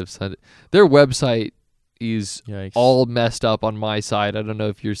sensitive. Their website is all messed up on my side. I don't know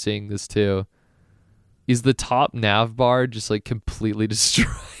if you're seeing this too. Is the top nav bar just like completely destroyed?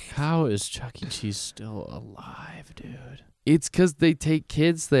 How is Chuck E. Cheese still alive, dude? It's because they take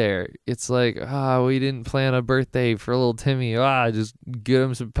kids there. It's like, we didn't plan a birthday for little Timmy. Just get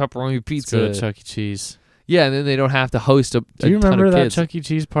him some pepperoni pizza. Let's go to Chuck E. Cheese. Yeah, and then they don't have to host a Do you remember ton of that kids. Chuck E.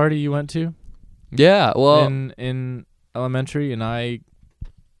 Cheese party you went to? Yeah, well, in elementary, and I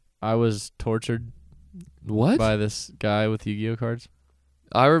was tortured. What? By this guy with Yu-Gi-Oh cards.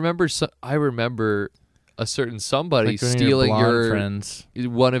 I remember a certain somebody stealing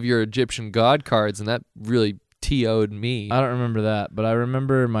one of your Egyptian god cards, and that really TO'd me. I don't remember that, but I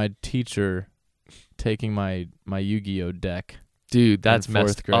remember my teacher taking my Yu-Gi-Oh deck. Dude, that's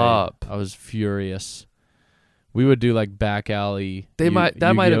messed up. I was furious. we would do like back alley. That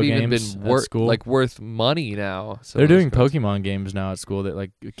might have even been school. Worth money now. They're doing Pokemon games now at school that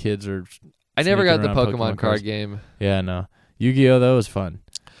like kids are. I never got the Pokemon card game. Yeah, no. Yu-Gi-Oh though was fun.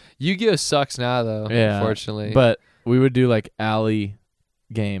 Yu-Gi-Oh sucks now though. Yeah, unfortunately. But we would do like alley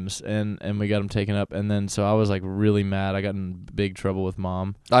games and we got them taken up, and then so I was like really mad. I got in big trouble with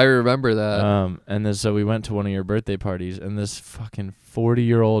Mom. I remember that. And then so we went to one of your birthday parties, and this fucking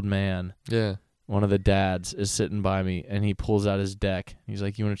 40-year-old man, one of the dads, is sitting by me, and he pulls out his deck. He's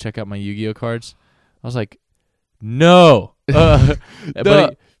like, "You want to check out my Yu-Gi-Oh cards?" I was like, "No."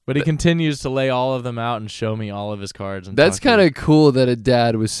 But he continues to lay all of them out and show me all of his cards. And that's kind of cool that a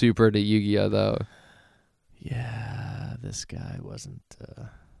dad was super into Yu-Gi-Oh though. Yeah, this guy wasn't.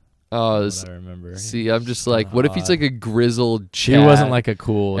 I remember. See, I'm just like, what if he's like a grizzled Chad? He wasn't like a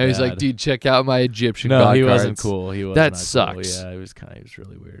cool. And he's like, dude, check out my Egyptian god cards. No, he wasn't cool. He was. That sucks. Cool. Yeah, he was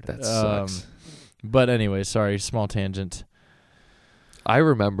really weird. That sucks. But anyway, sorry, small tangent. I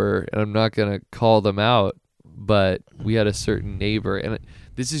remember, and I'm not gonna call them out, but we had a certain neighbor, and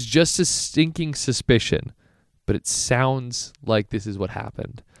this is just a stinking suspicion, but it sounds like this is what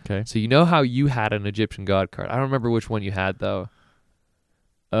happened. Okay. So you know how you had an Egyptian god card? I don't remember which one you had though.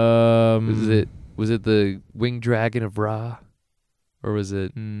 Was it the winged dragon of Ra, or was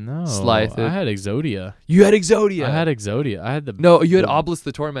it Slytherin? I had Exodia. You had Exodia. I had Exodia. I had you had Obelisk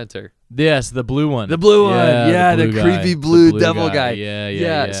the Tormentor. Yes, the blue one. The blue one. Yeah, the creepy blue devil guy.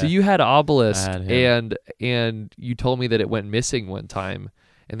 Yeah. So you had Obelisk, and you told me that it went missing one time,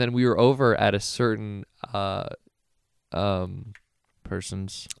 and then we were over at a certain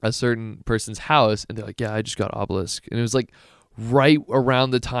person's house, and they're like, "Yeah, I just got Obelisk," and it was like right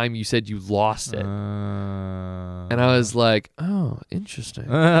around the time you said you lost it, and I was like, "Oh, interesting.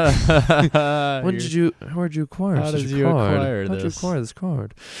 Where'd you acquire? How did you acquire this? How'd you acquire this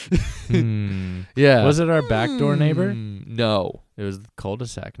card?" Yeah. Was it our backdoor neighbor? No, it was the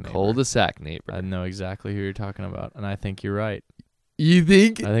cul-de-sac neighbor. Cul-de-sac neighbor. I know exactly who you're talking about, and I think you're right. You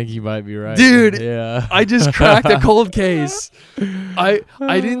think? I think you might be right, dude. Yeah. I just cracked a cold case. I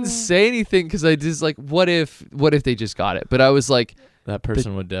didn't say anything because I just like, what if they just got it? But I was like, that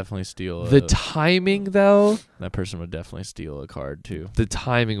person would definitely steal. The timing though. That person would definitely steal a card too. The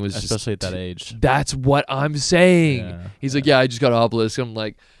timing was especially at that age. That's what I'm saying. Yeah, He's like, yeah, I just got Obelisk. I'm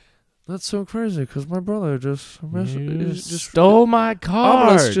like, that's so crazy because my brother just stole my card.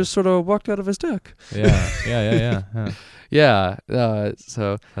 Obelisk just sort of walked out of his deck. Yeah. Yeah,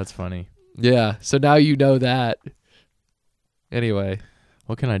 so that's funny. Yeah, so now you know that. Anyway,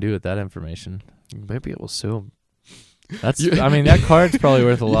 what can I do with that information? Maybe it will sue him. I mean, that card's probably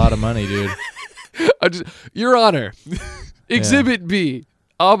worth a lot of money, dude. Your Honor, Exhibit B,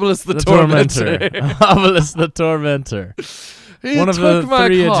 Obelisk the Tormentor. Obelisk the Tormentor. One of the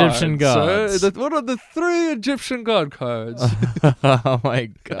three Egyptian gods. One of the three Egyptian god cards. Oh my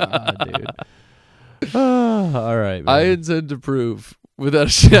god, dude. All right, man. I intend to prove without a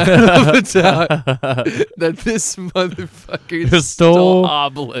shadow of a doubt that this motherfucker stole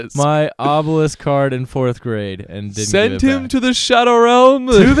Obelisk. My Obelisk card in 4th grade and didn't send give it him back. to the Shadow Realm.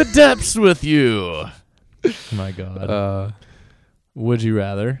 To the depths with you. My god. Would you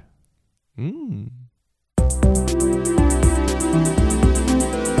rather?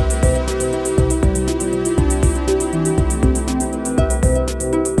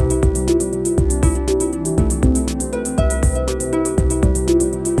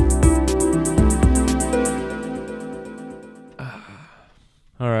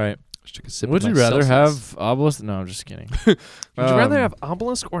 All right. Would you rather have Obelisk? No, I'm just kidding. Would you rather have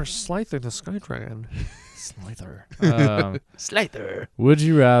Obelisk or Slyther the Sky Dragon? Slyther. Would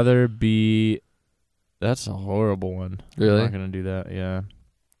you rather be... That's a horrible one. Really? I'm not going to do that, yeah.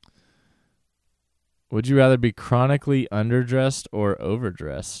 Would you rather be chronically underdressed or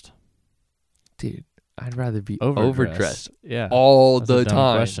overdressed? Dude, I'd rather be overdressed. Yeah. All the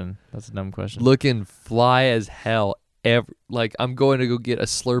time. Question. That's a dumb question. Looking fly as hell. Like, I'm going to go get a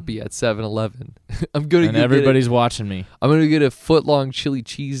Slurpee at 7-Eleven. And everybody's watching me. I'm going to get a foot-long chili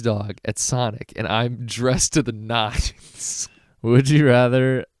cheese dog at Sonic, and I'm dressed to the nines. Would you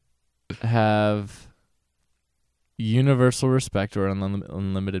rather have universal respect or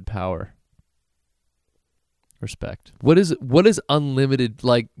unlimited power? Respect. What is unlimited?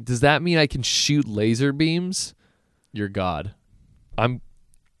 Like, does that mean I can shoot laser beams? You're God. I'm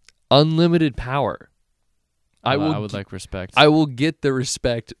unlimited power. I would like respect. I will get the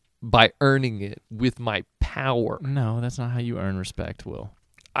respect by earning it with my power. No, that's not how you earn respect, Will.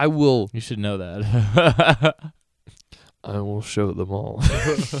 I will. You should know that. I will show them all.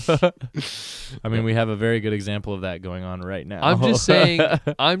 I mean, we have a very good example of that going on right now. I'm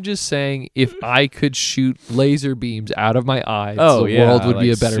just saying, if I could shoot laser beams out of my eyes, the world would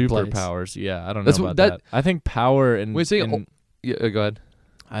be a better place. Superpowers. Yeah, I don't know about that. I think power and yeah, go ahead.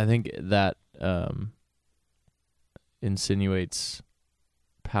 I think that insinuates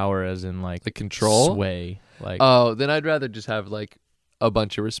power as in like the control, sway. Like, oh, then I'd rather just have like a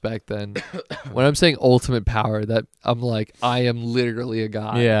bunch of respect then. When I'm saying ultimate power, that I'm like, I am literally a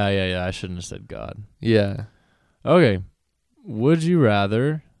god. Yeah. I shouldn't have said god. Yeah. Okay. Would you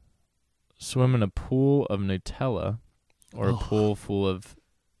rather swim in a pool of Nutella or a pool full of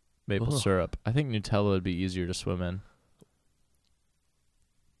maple syrup? I think Nutella would be easier to swim in.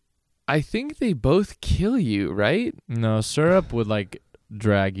 I think they both kill you, right? No, syrup would like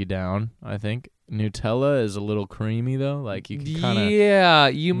drag you down, I think. Nutella is a little creamy though, like you can kind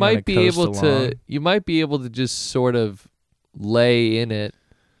of you might be able to just sort of lay in it.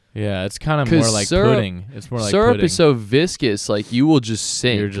 Yeah, it's kind of more like pudding. It's more like syrup pudding. Is so viscous, like you will just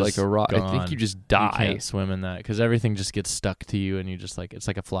sink like a rock. Gone. I think you just die. You can't swim in that because everything just gets stuck to you, and you just like it's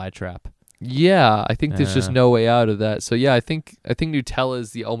like a fly trap. Yeah, I think there's just no way out of that. So yeah, I think Nutella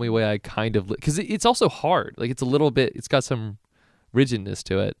is the only way I kind of because it's also hard. Like it's a little bit. It's got some rigidness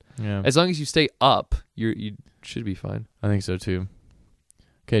to it. Yeah. As long as you stay up, you should be fine. I think so too.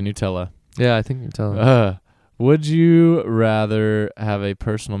 Okay, Nutella. Yeah, I think Nutella. Would you rather have a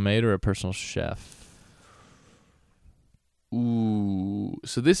personal maid or a personal chef? Ooh,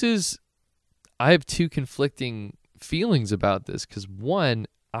 so I have two conflicting feelings about this because one,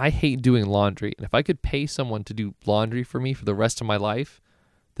 I hate doing laundry, and if I could pay someone to do laundry for me for the rest of my life,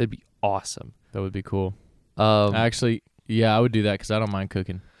 that'd be awesome. That would be cool. Actually, yeah, I would do that because I don't mind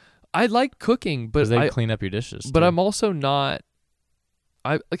cooking. I like cooking, but they clean up your dishes. But too. I'm also not.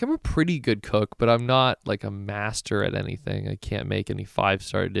 I'm a pretty good cook, but I'm not like a master at anything. I can't make any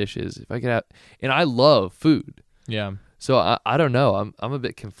 5-star dishes. If I could have, and I love food. Yeah. So I don't know. I'm a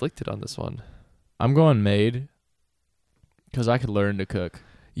bit conflicted on this one. I'm going maid because I could learn to cook.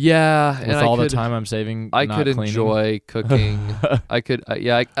 Yeah, with all the time I'm saving, I not could cleaning. Enjoy cooking. I could,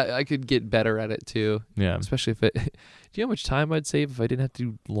 I could get better at it too. Yeah, especially if it. Do you know how much time I'd save if I didn't have to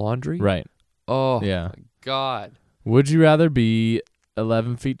do laundry? Right. Oh, yeah. My God. Would you rather be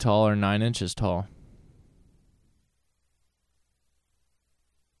 11 feet tall or 9 inches tall?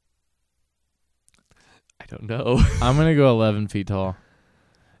 I don't know. I'm gonna go 11 feet tall.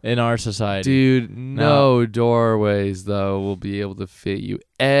 In our society, dude, no doorways though will be able to fit you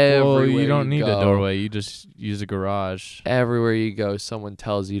everywhere. Well, you don't need a doorway. You just use a garage. Everywhere you go, someone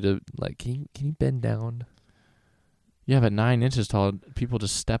tells you to like, can you bend down? Yeah, but 9 inches tall, people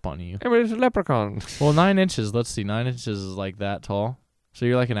just step on you. Everybody's a leprechaun. Well, 9 inches. Let's see, 9 inches is like that tall. So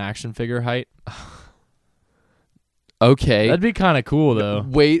you're like an action figure height. Okay, that'd be kind of cool though.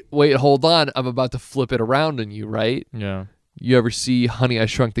 Wait, hold on. I'm about to flip it around on you, right? Yeah. You ever see Honey, I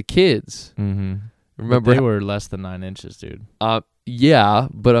Shrunk the Kids? Mm-hmm. Remember they were less than 9 inches, dude. Yeah,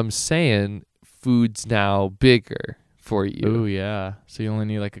 but I'm saying food's now bigger for you. Oh yeah. So you only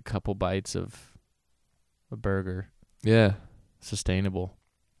need like a couple bites of a burger. Yeah. Sustainable.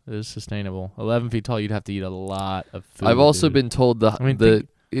 It is sustainable. 11 feet tall, you'd have to eat a lot of food. I've also been told that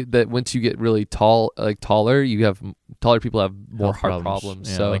once you get really tall, like taller people have more heart problems.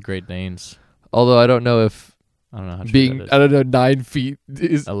 Yeah, so like Great Danes. Although I don't know if I don't know how true that is. I don't know, 9 feet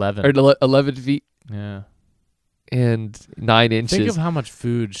is 11 or 11 feet. Yeah. And 9 inches. Think of how much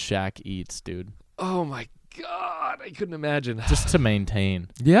food Shaq eats, dude. Oh my God, I couldn't imagine. Just to maintain.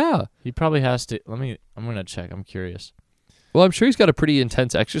 Yeah. He probably has to. I'm going to check. I'm curious. Well, I'm sure he's got a pretty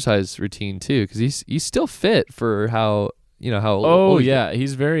intense exercise routine too, because he's still fit for how old. Oh yeah,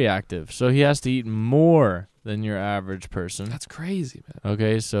 he's very active. So he has to eat more than your average person. That's crazy, man.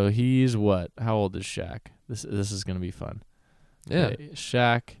 Okay, so he's what? How old is Shaq? This is gonna be fun. Yeah, okay,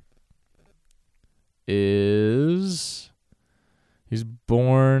 Shaq he's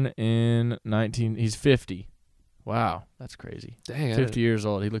born in He's 50. Wow, that's crazy. Dang, 50 years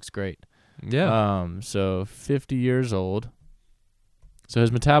old. He looks great. Yeah. So 50 years old. So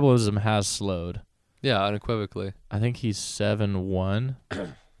his metabolism has slowed. Yeah, unequivocally. I think he's 7'1",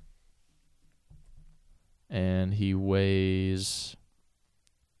 and he weighs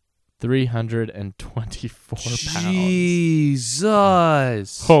 324 pounds. Jesus!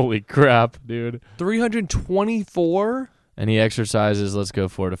 Holy crap, dude! 324? And he exercises. Let's go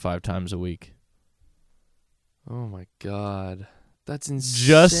 4 to 5 times a week. Oh my God, that's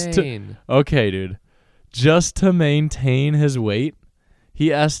insane. Okay, dude. Just to maintain his weight, he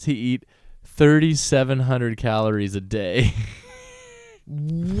has to eat 3,700 calories a day.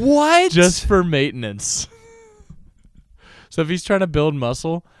 What? Just for maintenance. So if he's trying to build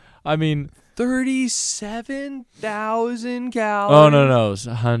muscle, I mean, 37,000 calories. Oh no, it's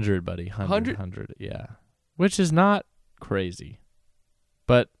 100, buddy. 100. Yeah, which is not crazy,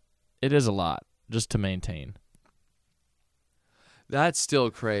 but it is a lot just to maintain. That's still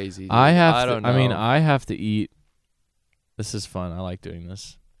crazy. Dude. I don't know. I mean, I have to eat. This is fun. I like doing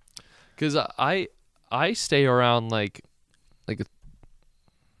this. Because I stay around like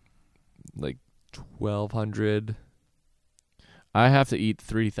 1,200. I have to eat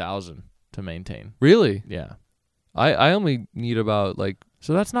 3,000 to maintain. Really? Yeah. I only need about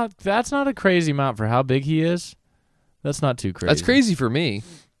So that's not a crazy amount for how big he is. That's not too crazy. That's crazy for me.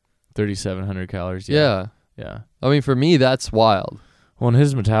 3,700 calories. Yeah. Yeah. I mean, for me, that's wild. Well, and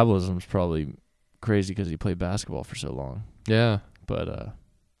his metabolism's probably crazy because he played basketball for so long. Yeah. But,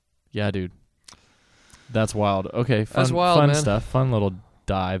 yeah, dude. That's wild. Okay, That's wild, fun man. stuff. Fun little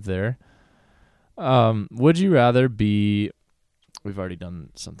dive there. Would you rather be... We've already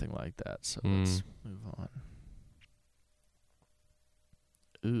done something like that, so let's move on.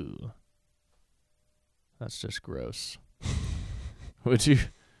 Ooh. That's just gross. Would you...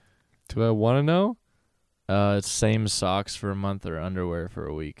 Do I want to know? It's same socks for a month or underwear for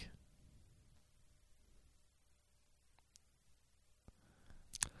a week.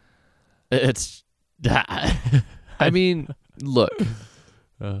 It's... I mean, look.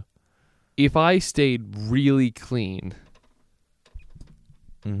 If I stayed really clean...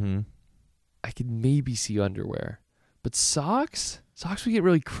 I could maybe see underwear. But socks would get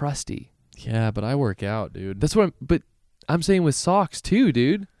really crusty. Yeah, but I work out, dude. That's what I'm saying with socks too,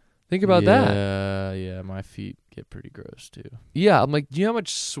 dude. Think about that. Yeah, my feet get pretty gross too. Yeah, I'm like, do you know how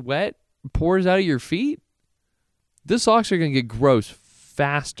much sweat pours out of your feet? The socks are going to get gross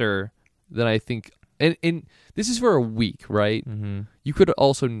faster than I think. And this is for a week, right? Mm-hmm. You could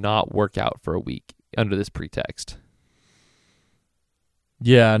also not work out for a week under this pretext.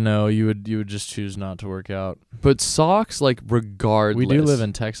 Yeah, no, you would just choose not to work out. But socks, regardless. We do live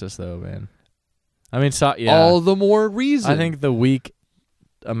in Texas, though, man. I mean, yeah. All the more reason. I think the week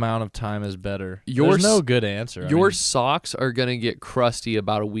amount of time is better. There's no good answer. Your socks are going to get crusty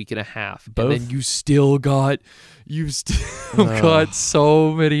about a week and a half. Both? And then you've still got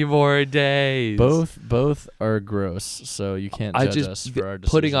so many more days. Both are gross, so you can't judge us for our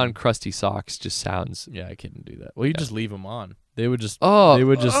decision. Putting on crusty socks just sounds... Yeah, I couldn't do that. Well, you just leave them on. They would just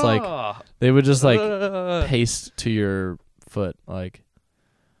paste to your foot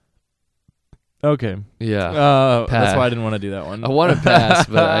Okay. Yeah. That's why I didn't want to do that one. I want to pass,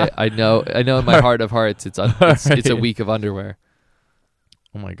 but I know in my heart of hearts it's a week of underwear.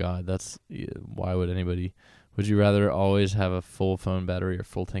 Oh my God, why would anybody? Would you rather always have a full phone battery or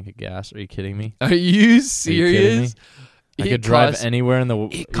full tank of gas? Are you kidding me? Are you serious? I could drive anywhere in the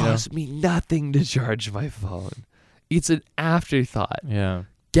world. It costs me nothing to charge my phone. It's an afterthought. Yeah.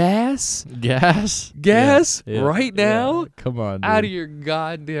 Gas? Yeah. Right now? Yeah. Come on, dude. Out of your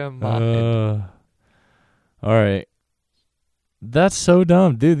goddamn mind. All right. That's so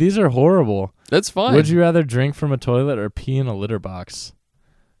dumb. Dude, these are horrible. That's fine. Would you rather drink from a toilet or pee in a litter box?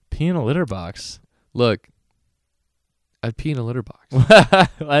 Pee in a litter box? Look, I'd pee in a litter box.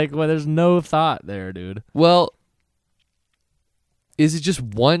 There's no thought there, dude. Well, is it just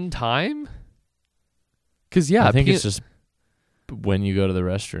one time? Because, yeah. I think it's just when you go to the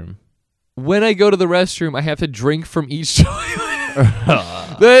restroom. When I go to the restroom, I have to drink from each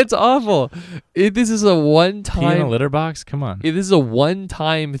toilet. That's awful. This is a one-time... Pee in a litter box? Come on. This is a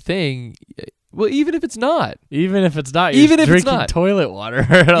one-time thing. Well, even if it's not. You're drinking toilet water.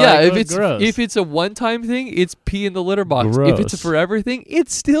 Yeah, if it's a one-time thing, it's pee in the litter box. Gross. If it's a forever thing,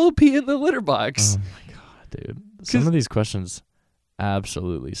 it's still pee in the litter box. Oh my God, dude. Some of these questions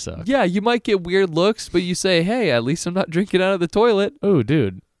absolutely suck. Yeah, you might get weird looks, but you say, hey, at least I'm not drinking out of the toilet. Oh,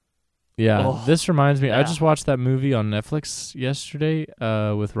 dude. Yeah, this reminds me. Yeah. I just watched that movie on Netflix yesterday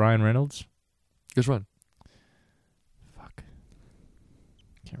with Ryan Reynolds. Which one? Fuck.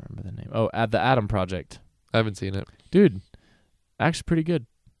 Can't remember the name. Oh, The Adam Project. I haven't seen it. Dude, actually pretty good.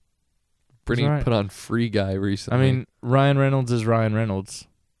 Brittany put on Free Guy recently. I mean, Ryan Reynolds is Ryan Reynolds.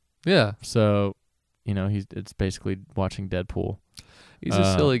 Yeah. So, it's basically watching Deadpool. He's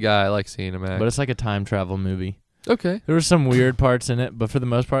a silly guy. I like seeing him act. But it's like a time travel movie. Okay. There were some weird parts in it, but for the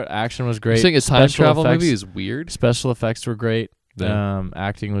most part, action was great. You're saying a time travel movie is weird? Special effects were great. Yeah.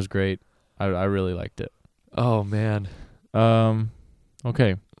 Acting was great. I really liked it. Oh, man.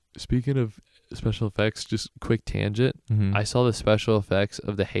 Okay. Speaking of special effects, just quick tangent. Mm-hmm. I saw the special effects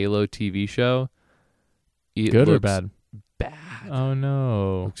of the Halo TV show. Good or bad? Bad. Oh,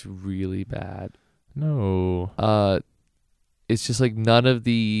 no. Looks really bad. No. it's just like none of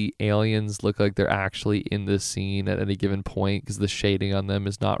the aliens look like they're actually in this scene at any given point because the shading on them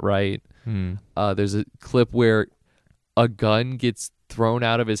is not right. There's a clip where a gun gets thrown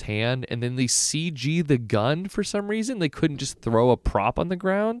out of his hand and then they CG the gun for some reason. They couldn't just throw a prop on the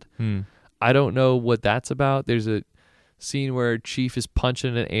ground. I don't know what that's about. There's a scene where Chief is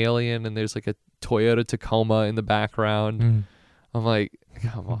punching an alien and there's like a Toyota Tacoma in the background. I'm like,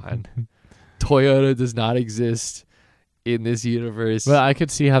 come on. Toyota does not exist in this universe. But I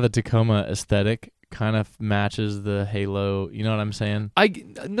could see how the Tacoma aesthetic kind of matches the Halo. You know what I'm saying? I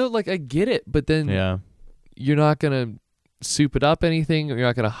get it, but then you're not going to soup it up anything. You're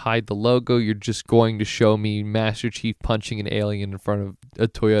not going to hide the logo. You're just going to show me Master Chief punching an alien in front of a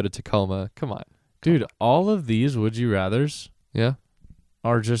Toyota Tacoma. Come on. Dude, all of these would you rathers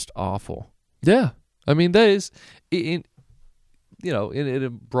are just awful. Yeah. I mean, that is, in a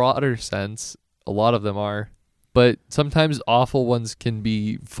broader sense, a lot of them are. But sometimes awful ones can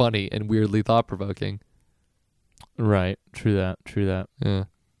be funny and weirdly thought-provoking. Right. True that. Yeah.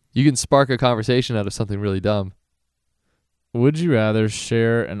 You can spark a conversation out of something really dumb. Would you rather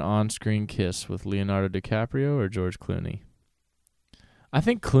share an on-screen kiss with Leonardo DiCaprio or George Clooney? I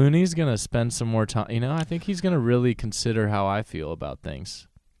think Clooney's going to spend some more time. I think he's going to really consider how I feel about things.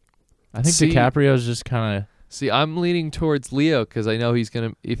 I think DiCaprio's just kind of... See, I'm leaning towards Leo because I know he's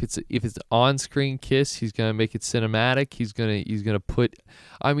gonna if it's an on-screen kiss, he's gonna make it cinematic. He's gonna put.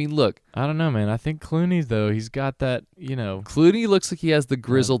 I mean, look. I don't know, man. I think Clooney though, he's got that. Clooney looks like he has the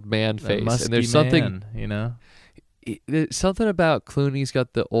grizzled man face, and there's something. There's something about Clooney's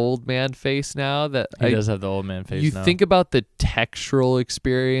got the old man face now that he does have the old man face. You now. Think about the textural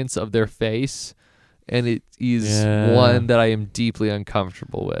experience of their face, and it is one that I am deeply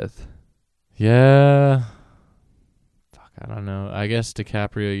uncomfortable with. Yeah. I don't know. I guess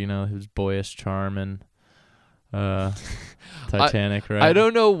DiCaprio, his boyish charm and Titanic, right? I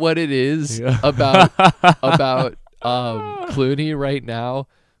don't know what it is about Clooney right now,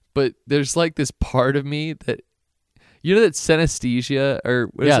 but there's like this part of me that that synesthesia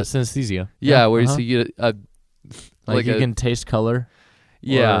or synesthesia. Yeah, where you get you can taste color.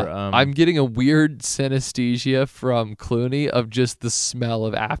 Yeah, or, I'm getting a weird synesthesia from Clooney of just the smell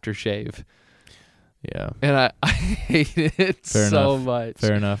of aftershave. Yeah. And I hate it so much.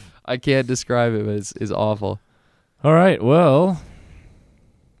 Fair enough. I can't describe it, but it's awful. All right, well,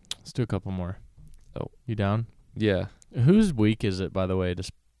 let's do a couple more. Oh, you down? Yeah. Whose week is it, by the way?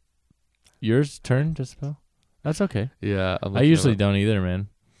 Yours turn to spell? That's okay. Yeah. I usually don't either, man.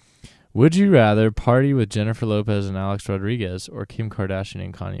 Would you rather party with Jennifer Lopez and Alex Rodriguez or Kim Kardashian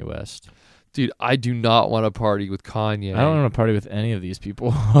and Kanye West? Dude, I do not want to party with Kanye. I don't want to party with any of these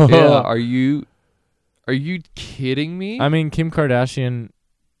people. Yeah, Are you kidding me? I mean, Kim Kardashian,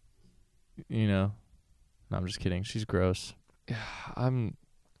 no, I'm just kidding. She's gross.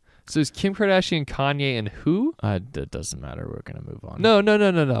 So is Kim Kardashian, Kanye, and who? That doesn't matter. We're going to move on.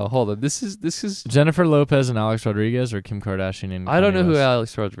 No. Hold on. This is Jennifer Lopez and Alex Rodriguez or Kim Kardashian and Kanye I don't know West? Who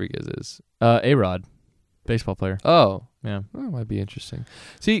Alex Rodriguez is. A-Rod, baseball player. Oh. Yeah. That might be interesting.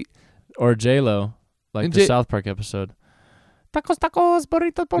 See. Or J-Lo, like the South Park episode. Tacos, tacos,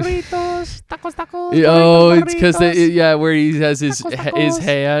 burritos, burritos, tacos, tacos. It's because where he has his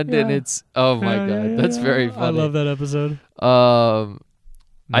hand and it's my god, that's very funny. I love that episode.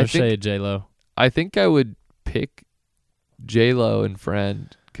 I think J-Lo. I think I would pick J-Lo and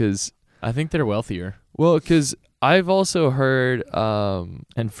Friend because I think they're wealthier. Well, because I've also heard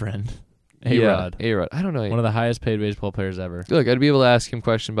and Friend. A-Rod. A-Rod. I don't know. One of the highest paid baseball players ever. Look, I'd be able to ask him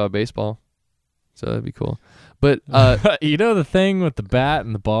questions about baseball, so that'd be cool. But the thing with the bat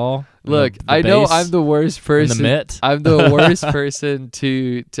and the ball. Look, I know I'm the worst person. And the mitt. I'm the worst person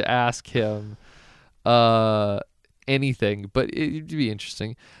to ask him anything, but it'd be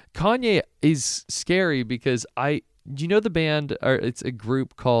interesting. Kanye is scary because the band or it's a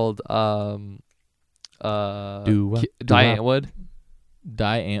group called Die Antwood.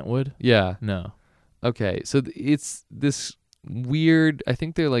 Die Antwood? Yeah. No. Okay, so it's this weird. I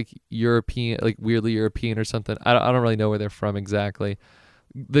think they're like European, like weirdly European or something. I don't really know where they're from exactly.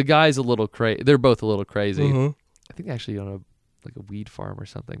 The guy's a little crazy. They're both a little crazy. Mm-hmm. I think they actually own a weed farm or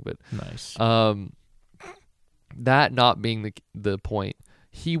something. But nice. That not being the point,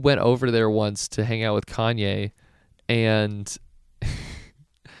 he went over there once to hang out with Kanye, and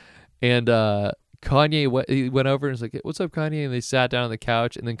Kanye he went over and was like, "What's up, Kanye?" And they sat down on the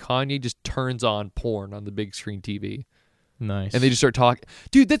couch, and then Kanye just turns on porn on the big screen TV. Nice. And they just start talking.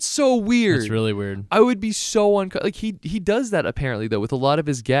 Dude, that's so weird. It's really weird. I would be so like he does that apparently though with a lot of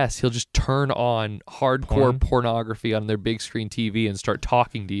his guests. He'll just turn on hardcore pornography on their big screen TV and start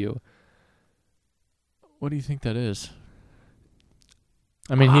talking to you. What do you think that is?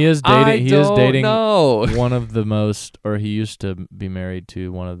 I mean, he is dating. He is dating know. one of the most, or he used to be married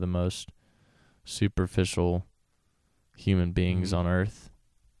to one of the most superficial human beings on Earth,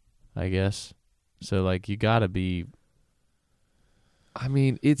 I guess. So, like, you gotta be. I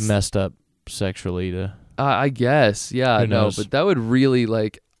mean, it's messed up sexually to. I guess, yeah, Who knows? but that would really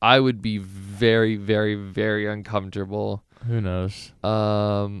I would be very, very, very uncomfortable. Who knows?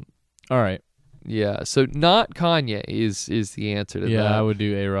 All right. Yeah, so not Kanye is the answer to that. Yeah, I would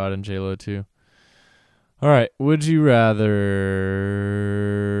do A-Rod and J-Lo too. All right. Would you rather...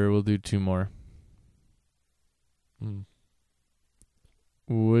 We'll do 2 more.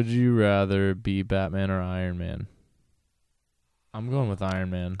 Would you rather be Batman or Iron Man? I'm going with Iron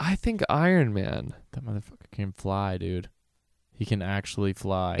Man. I think Iron Man. That motherfucker can fly, dude. He can actually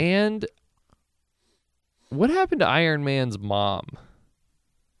fly. And what happened to Iron Man's mom?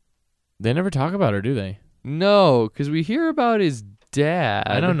 They never talk about her, do they? No, because we hear about his dad.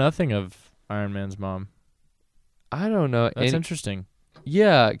 I know nothing of Iron Man's mom. I don't know. That's interesting.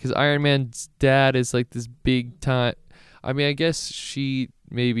 Yeah, because Iron Man's dad is like this big time. I mean, I guess she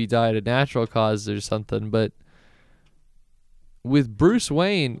maybe died of natural causes or something, but with Bruce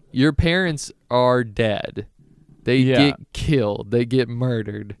Wayne, your parents are dead. They get killed. They get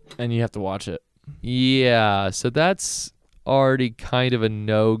murdered. And you have to watch it. Yeah, so that's already kind of a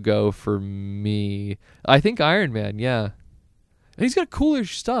no-go for me. I think Iron Man, yeah. And he's got cooler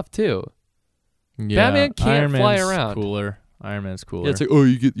stuff, too. Yeah, Batman can't Iron fly Man's around. Cooler. Iron Man's cooler. Yeah, it's like, oh,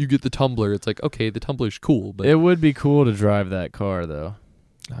 you get the tumbler. It's like, okay, the tumbler's cool, but it would be cool to drive that car, though.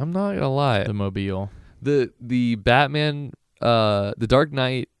 I'm not gonna lie. The mobile. The Batman, the Dark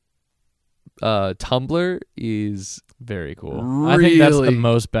Knight tumbler is very cool. Really, I think that's the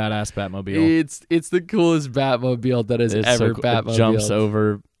most badass Batmobile. It's the coolest Batmobile that has ever so cool. Batmobile. It jumps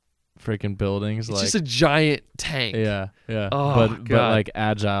over freaking buildings. It's just a giant tank. Yeah. Oh, but like an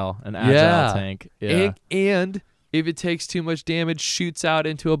agile tank. Yeah. And if it takes too much damage, shoots out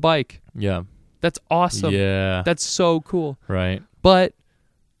into a bike. Yeah. That's awesome. Yeah. That's so cool. Right. But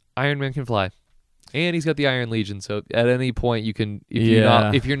Iron Man can fly. And he's got the Iron Legion, so at any point you can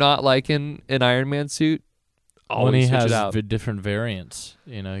if you're not liking an Iron Man suit, always switch it out. When he has different variants,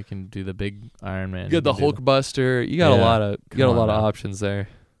 you can do the big Iron Man. You got the Hulkbuster. You got a lot of options there.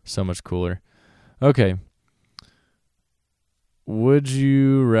 So much cooler. Okay. Would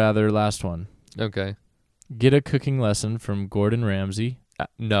you rather, last one. Okay. Get a cooking lesson from Gordon Ramsay?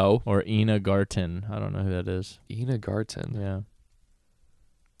 No. Or Ina Garten. I don't know who that is. Ina Garten. Yeah.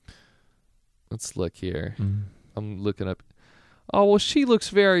 Let's look here. I'm looking up. Oh, well, she looks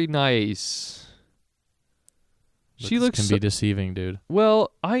very nice. She looks can be deceiving, dude.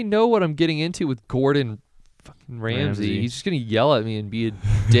 Well, I know what I'm getting into with Gordon fucking Ramsay. He's just gonna yell at me and be a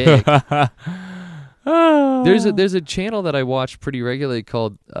dick. There's a channel that I watch pretty regularly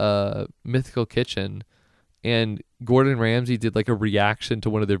called Mythical Kitchen, and Gordon Ramsay did like a reaction to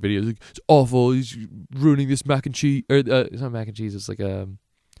one of their videos. Like, it's awful. He's ruining this mac and cheese. Or it's not mac and cheese. It's like a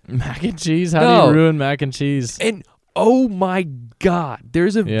mac and cheese. How do you ruin mac and cheese? And oh my god,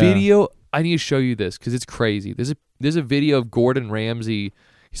 there's a video. I need to show you this because it's crazy. There's a video of Gordon Ramsay.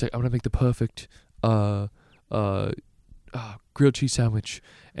 He's like, I'm gonna make the perfect grilled cheese sandwich,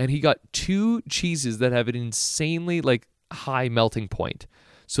 and he got 2 cheeses that have an insanely like high melting point.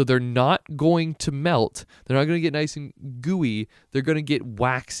 So they're not going to melt. They're not going to get nice and gooey. They're going to get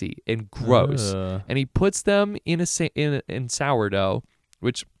waxy and gross. And he puts them in sourdough,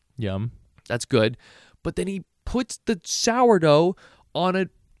 which yum. That's good. But then he puts the sourdough on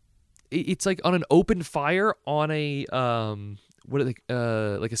it's like on an open fire on a like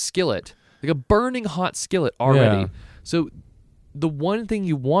a skillet, like a burning hot skillet already. Yeah. So the one thing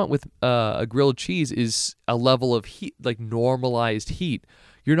you want with a grilled cheese is a level of heat, like normalized heat.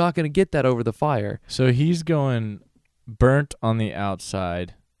 You're not going to get that over the fire. So he's going burnt on the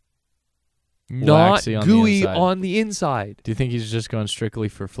outside, not waxy gooey on the inside. Do you think he's just going strictly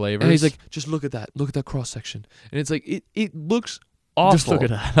for flavors? And he's like, just look at that. Look at that cross section. And it's like, it looks awful. Just look at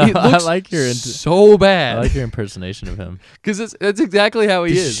that. It looks I like so bad. I like your impersonation of him. Because that's exactly how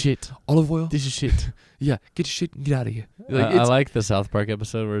he this is. Shit. Olive oil. This is shit. Yeah, get your shit and get out of here. I like the South Park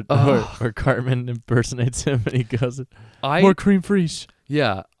episode where Cartman impersonates him and he goes, more cream fraiche.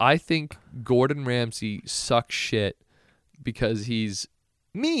 Yeah, I think Gordon Ramsay sucks shit because he's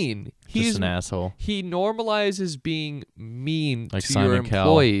mean. He's just an asshole. He normalizes being mean like to Simon your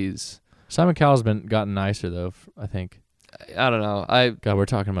employees. Simon Cowell's gotten nicer though, I think. I don't know. God, we're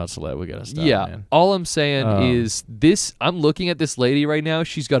talking about celeb. We gotta stop. Yeah. Man. All I'm saying is this. I'm looking at this lady right now.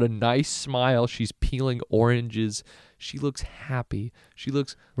 She's got a nice smile. She's peeling oranges. She looks happy. She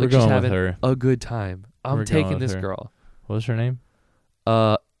looks like she's having a good time. I'm taking this girl. What's her name?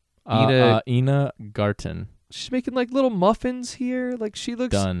 Ina Garten. She's making like little muffins here. Like she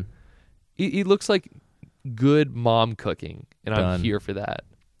looks done. It looks like good mom cooking, and Done. I'm here for that.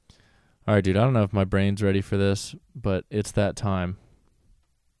 All right, dude. I don't know if my brain's ready for this, but it's that time.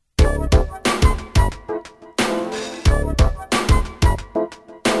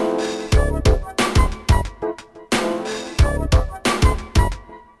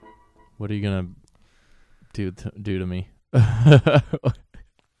 What are you gonna do to me?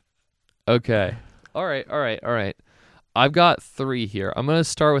 Okay. All right. I've got 3 here. I'm gonna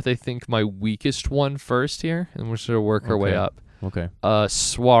start with I think my weakest one first here, and we're sort of work our way up. Okay.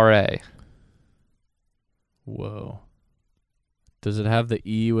 Soiree. Whoa. Does it have the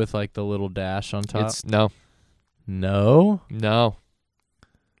E with like the little dash on top? No. SWARRE.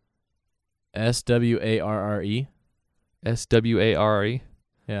 SWARE.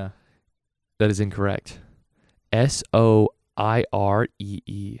 Yeah. That is incorrect. SOIREE.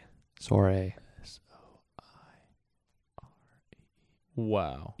 Soiree.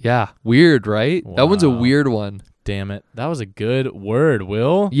 Wow. Yeah. Weird, right? Wow. That one's a weird one. Damn it. That was a good word,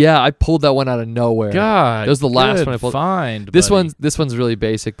 Will. Yeah, I pulled that one out of nowhere. God. That was the last one I pulled. This one's really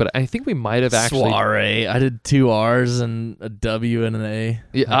basic, but I think we might have actually Soiree. I did 2 R's and a W and an A.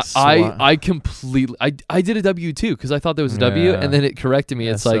 Yeah, I completely I did a W too because I thought there was a W, and then it corrected me.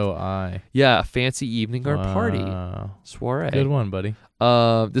 It's like a fancy evening or party. Soiree. Good one, buddy.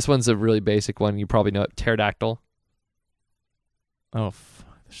 This one's a really basic one. You probably know it. Pterodactyl. Oh,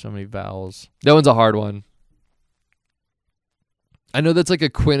 there's so many vowels. That one's a hard one. I know that's like a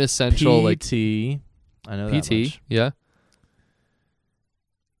quintessential PT. I know that PT. much. Yeah.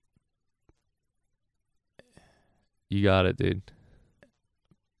 You got it, dude.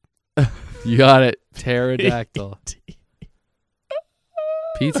 You got it. Pterodactyl.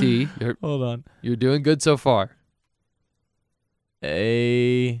 PT. Hold on. You're doing good so far.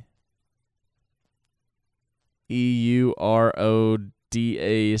 A EURODACTYL.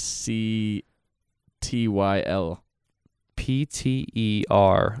 PTERODACTYL.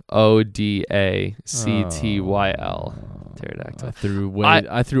 Pterodactyl.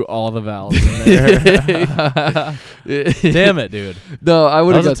 I threw all the vowels in there. Damn it, dude. No, I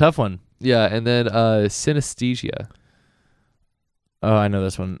would have got a tough one. Yeah, and then synesthesia. Oh, I know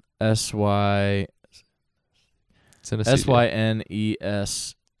this one. SYNEST.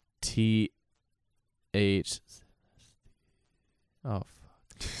 Oh,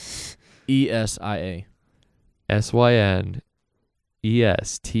 fuck. ESIA.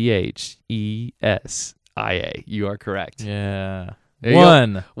 SYNESTHESIA. You are correct. Yeah.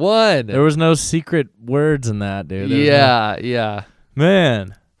 One. There was no secret words in that, dude. Yeah.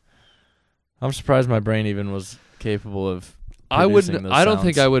 Man. I'm surprised my brain even was capable of producing those I don't sounds.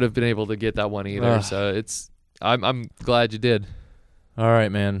 think I would have been able to get that one either. So I'm glad you did. All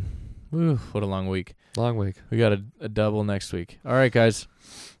right, man. Woo, what a long week. Long week. We got a double next week. All right, guys.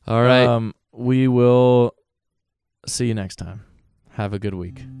 All right. We will see you next time. Have a good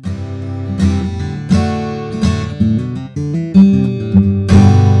week.